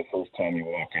feeling the first time you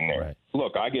walk in there. Right.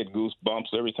 Look, I get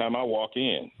goosebumps every time I walk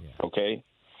in, okay?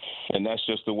 And that's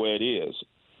just the way it is.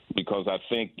 Because I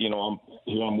think, I'm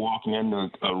walking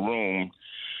into a room,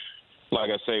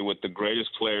 like I say, with the greatest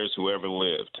players who ever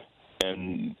lived.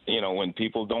 And, when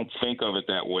people don't think of it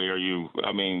that way,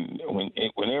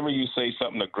 whenever you say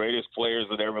something, the greatest players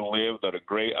that ever lived are the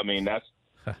great, that's,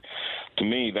 to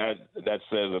me, that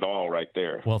says it all right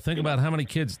there. Well, think about how many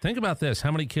kids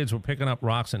were picking up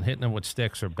rocks and hitting them with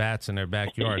sticks or bats in their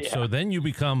backyard. Yeah. So then you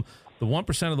become the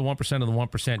 1% of the 1% of the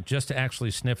 1% just to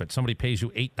actually sniff it. Somebody pays you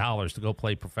 $8 to go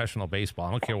play professional baseball.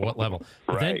 I don't care what level.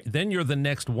 Right. Then you're the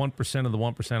next 1% of the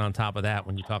 1% on top of that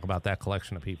when you talk about that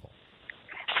collection of people.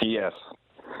 Yes.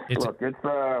 It's unfortunate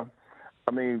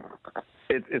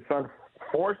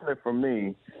for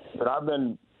me that I've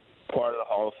been part of the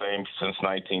Hall of Fame since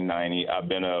 1990. I've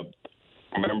been on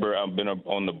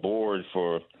the board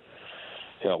for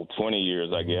 20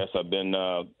 years, I guess. I've been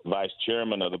vice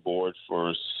chairman of the board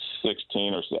for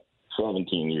 16 or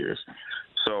 17 years.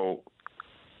 So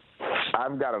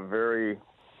I've got a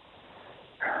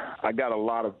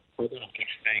lot of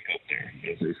stake up there,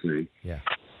 as they say. Yeah.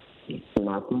 And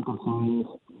I think of things,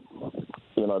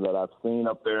 that I've seen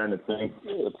up there and the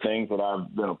things that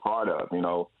I've been a part of,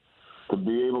 to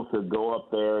be able to go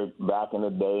up there back in the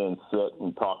day and sit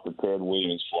and talk to Ted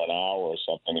Williams for an hour or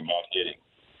something about hitting,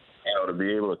 to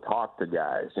be able to talk to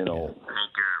guys, Hank Aaron,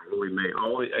 Willie May,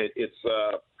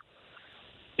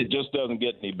 it just doesn't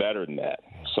get any better than that.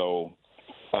 So,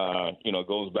 it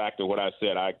goes back to what I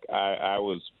said. I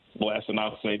was blessed, and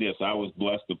I'll say this, I was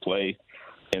blessed to play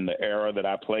in the era that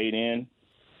I played in,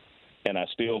 and I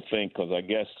still think, because I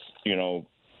guess,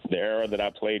 the era that I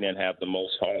played in have the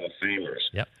most Hall of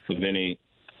Famers of any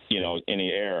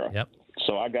era. Yep.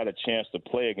 So I got a chance to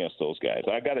play against those guys.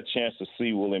 I got a chance to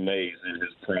see Willie Mays in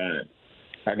his prime.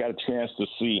 I got a chance to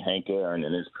see Hank Aaron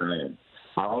in his prime.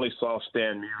 I only saw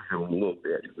Stan Musial a little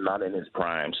bit, not in his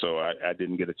prime, so I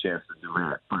didn't get a chance to do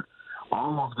that. But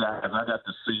all those guys, I got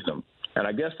to see them. And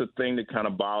I guess the thing that kind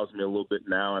of bothers me a little bit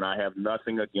now, and I have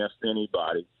nothing against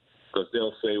anybody, because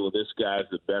they'll say, well, this guy's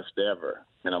the best ever.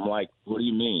 And I'm like, what do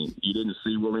you mean? You didn't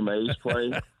see Willie Mays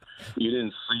play? You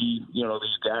didn't see,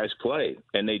 these guys play.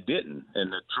 And they didn't.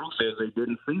 And the truth is they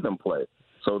didn't see them play.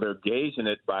 So they're gauging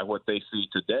it by what they see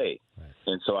today. Right.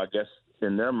 And so I guess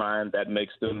in their mind that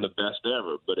makes them the best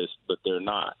ever, but they're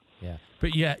not. Yeah.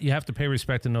 But, yeah, you have to pay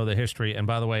respect and know the history. And,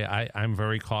 by the way, I'm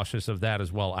very cautious of that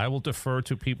as well. I will defer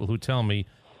to people who tell me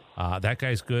that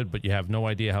guy's good, but you have no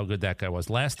idea how good that guy was.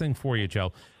 Last thing for you,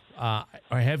 Joe.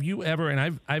 Have you ever,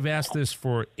 and I've asked this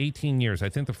for 18 years. I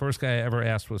think the first guy I ever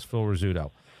asked was Phil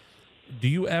Rizzuto. Do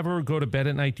you ever go to bed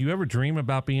at night? Do you ever dream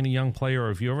about being a young player? Or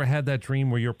have you ever had that dream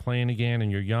where you're playing again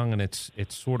and you're young and it's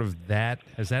sort of that?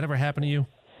 Has that ever happened to you?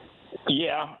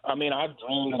 Yeah. I mean, I've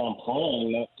dreamed that I'm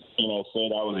playing,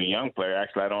 said I was a young player.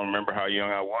 Actually, I don't remember how young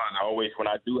I was. I always, when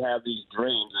I do have these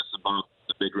dreams, it's about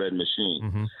the Big Red Machine.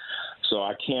 Mm-hmm. So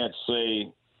I can't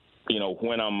say,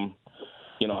 when I'm,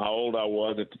 how old I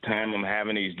was at the time I'm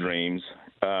having these dreams.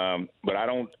 But I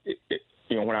don't,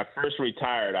 when I first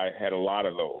retired, I had a lot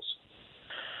of those.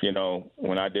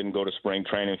 When I didn't go to spring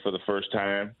training for the first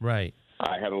time. Right.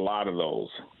 I had a lot of those.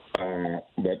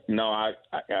 But no, I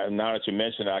now that you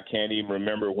mention it, I can't even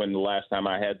remember when the last time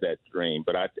I had that dream.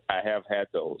 But I have had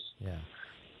those. Yeah.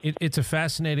 It's a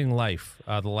fascinating life,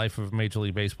 the life of a Major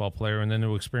League Baseball player, and then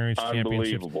to experience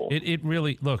championships. Unbelievable. It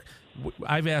really, look,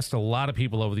 I've asked a lot of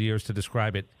people over the years to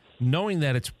describe it, knowing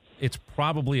that it's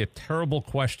probably a terrible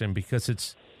question because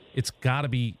it's got to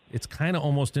be, it's kind of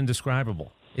almost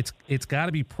indescribable. It's got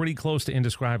to be pretty close to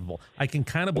indescribable. I can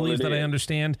kind of believe that I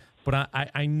understand, but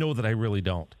I know that I really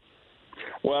don't.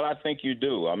 Well, I think you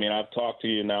do. I mean, I've talked to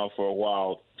you now for a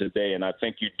while today, and I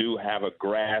think you do have a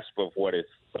grasp of what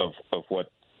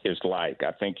it's like.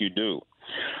 I think you do.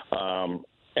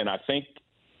 And I think,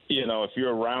 if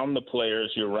you're around the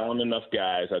players, you're around enough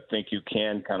guys, I think you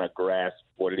can kind of grasp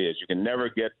what it is. You can never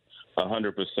get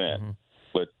 100%. Mm-hmm.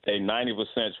 But 90%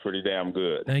 is pretty damn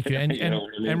good. Thank you.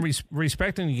 And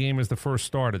respecting the game is the first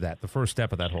start of that, the first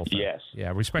step of that whole thing. Yes.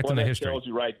 Yeah, respecting the history. That tells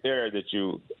me right there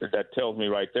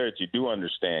that you do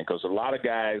understand, because a lot of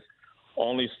guys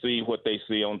only see what they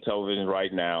see on television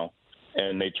right now,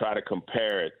 and they try to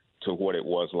compare it to what it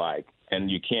was like. And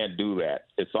you can't do that.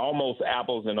 It's almost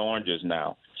apples and oranges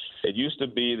now. It used to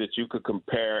be that you could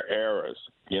compare eras.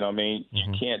 You know what I mean?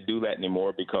 Mm-hmm. You can't do that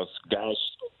anymore because guys,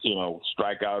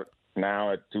 strike out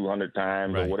now at 200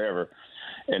 times or whatever.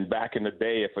 And back in the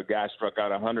day, if a guy struck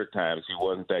out 100 times, he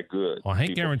wasn't that good. Well,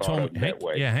 Hank Aaron told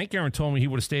me he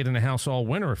would have stayed in the house all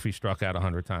winter if he struck out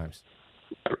 100 times.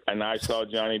 And I saw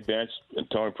Johnny Bench and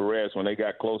Tony Perez when they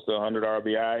got close to 100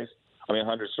 RBIs,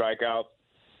 100 strikeouts,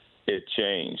 it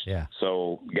changed. Yeah.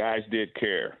 So guys did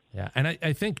care. Yeah, and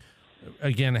I think,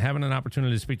 again, having an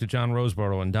opportunity to speak to John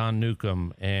Roseboro and Don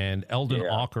Newcomb and Eldon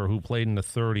Walker, who played in the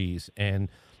 30s, and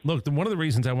look, one of the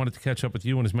reasons I wanted to catch up with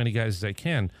you and as many guys as I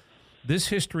can, this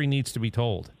history needs to be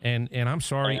told. And I'm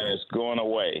sorry. And it's going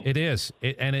away. It is.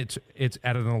 It's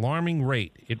at an alarming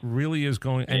rate. It really is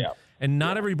going. And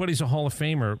not everybody's a Hall of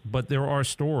Famer, but there are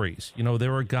stories.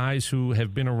 There are guys who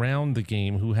have been around the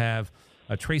game who have.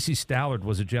 Tracy Stallard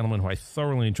was a gentleman who I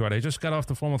thoroughly enjoyed. I just got off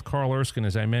the phone with Carl Erskine,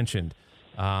 as I mentioned.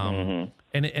 And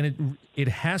it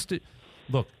has to.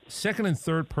 Look, second and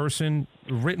third person,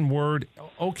 written word,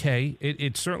 okay,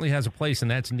 it certainly has a place, and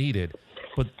that's needed.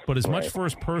 But as much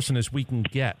first person as we can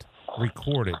get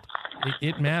recorded,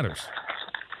 it matters.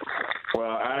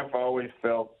 Well, I've always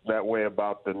felt that way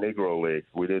about the Negro League.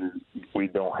 We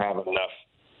don't have enough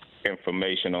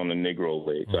information on the Negro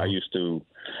Leagues. I used to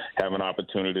have an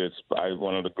opportunity.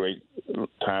 One of the great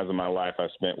times of my life I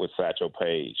spent with Satchel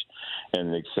Paige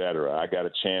and et cetera. I got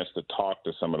a chance to talk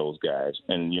to some of those guys.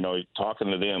 And,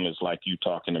 talking to them is like you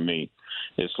talking to me.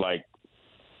 It's like,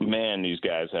 man, these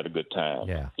guys had a good time.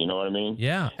 Yeah. You know what I mean?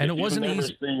 Yeah, and it wasn't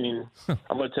easy.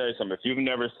 I'm going to tell you something. If you've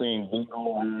never seen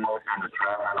Negro and the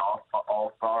Traveling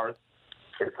All-Stars,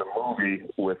 it's a movie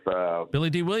with Billy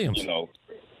D. Williams.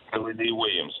 Billy D.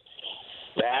 Williams.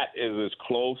 That is as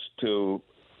close to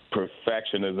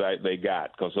perfection as they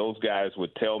got, because those guys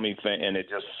would tell me things, and it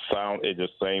just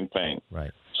same thing.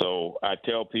 Right. So I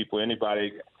tell people,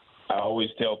 I always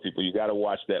tell people, you got to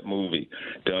watch that movie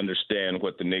to understand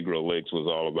what the Negro Leagues was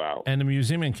all about. And the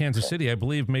museum in Kansas City, I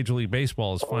believe Major League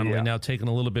Baseball is finally now taking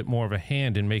a little bit more of a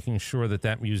hand in making sure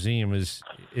that museum is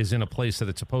in a place that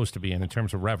it's supposed to be in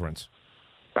terms of reverence.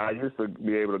 I used to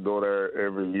be able to go there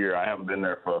every year. I haven't been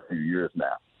there for a few years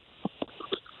now.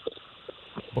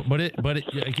 But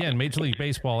again, Major League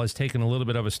Baseball has taken a little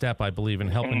bit of a step, I believe, in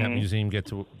helping that museum get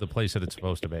to the place that it's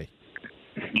supposed to be.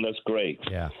 That's great.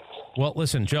 Yeah. Well,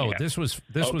 listen, Joe, this was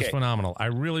phenomenal. I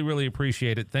really, really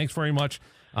appreciate it. Thanks very much.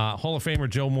 Hall of Famer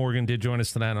Joe Morgan did join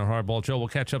us tonight on Hardball. Joe, we'll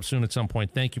catch up soon at some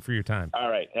point. Thank you for your time. All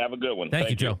right. Have a good one. Thank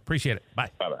you, Joe. Appreciate it. Bye.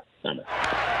 Bye-bye.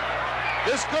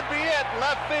 This could be it.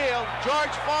 Left field.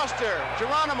 George Foster.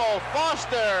 Geronimo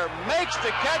Foster makes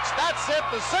the catch. That's it.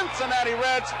 The Cincinnati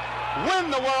Reds win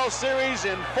the World Series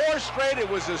in 4 straight. It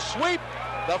was a sweep.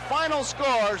 The final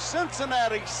score,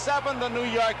 Cincinnati 7, the New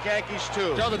York Yankees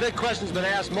 2. Joe, the big question's been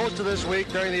asked most of this week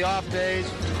during the off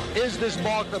days. Is this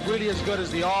ball club really as good as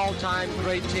the all-time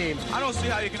great team? I don't see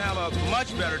how you can have a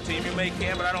much better team. You may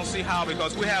can, but I don't see how,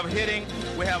 because we have hitting,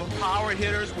 we have power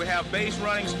hitters, we have base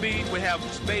running speed, we have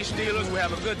base stealers, we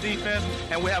have a good defense,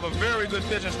 and we have a very good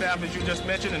pitching staff, as you just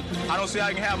mentioned, and I don't see how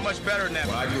you can have much better than that.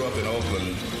 When I grew up in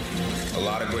Oakland, a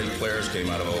lot of great players came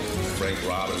out of Oakland. Frank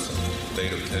Robinson,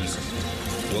 Theta Pinson,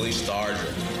 Willie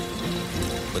Starger.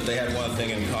 But they had one thing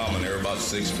in common. They were about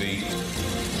 6 feet.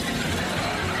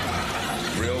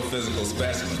 Real physical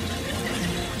specimen.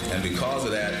 And because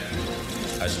of that,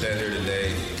 I stand here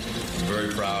today very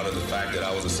proud of the fact that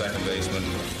I was a second baseman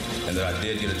and that I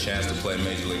did get a chance to play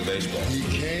Major League Baseball. He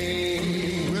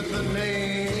came with the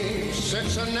name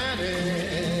Cincinnati,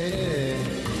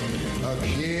 a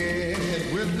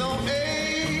kid with no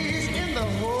A's in the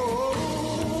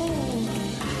hole,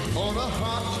 on a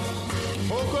hot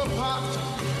poker pot,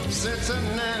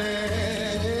 Cincinnati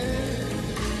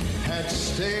had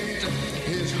staked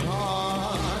his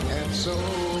heart and soul.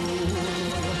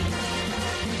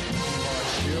 For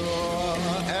sure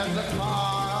as the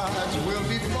cards will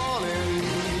be falling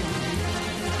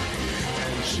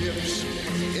and chips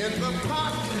in the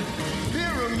pot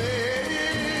pyramid,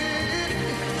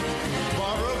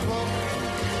 for a book,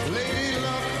 Lady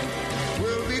Luck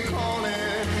will be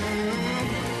calling.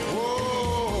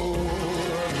 Oh,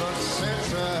 the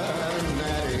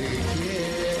Cincinnati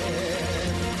Kid.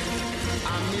 I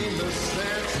mean the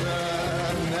Cincinnati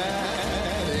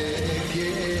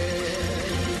Kid.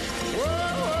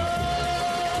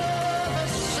 Whoa, the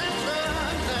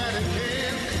Cincinnati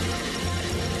Kid.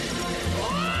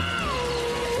 Oh,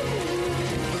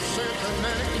 the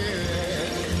Cincinnati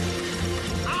Kid.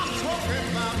 I'm talking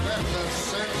about that, the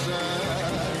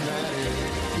Cincinnati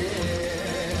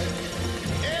Kid.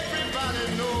 Everybody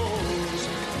knows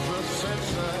the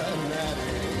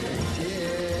Cincinnati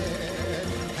Kid.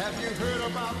 Have you heard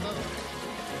about the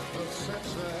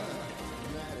Cincinnati?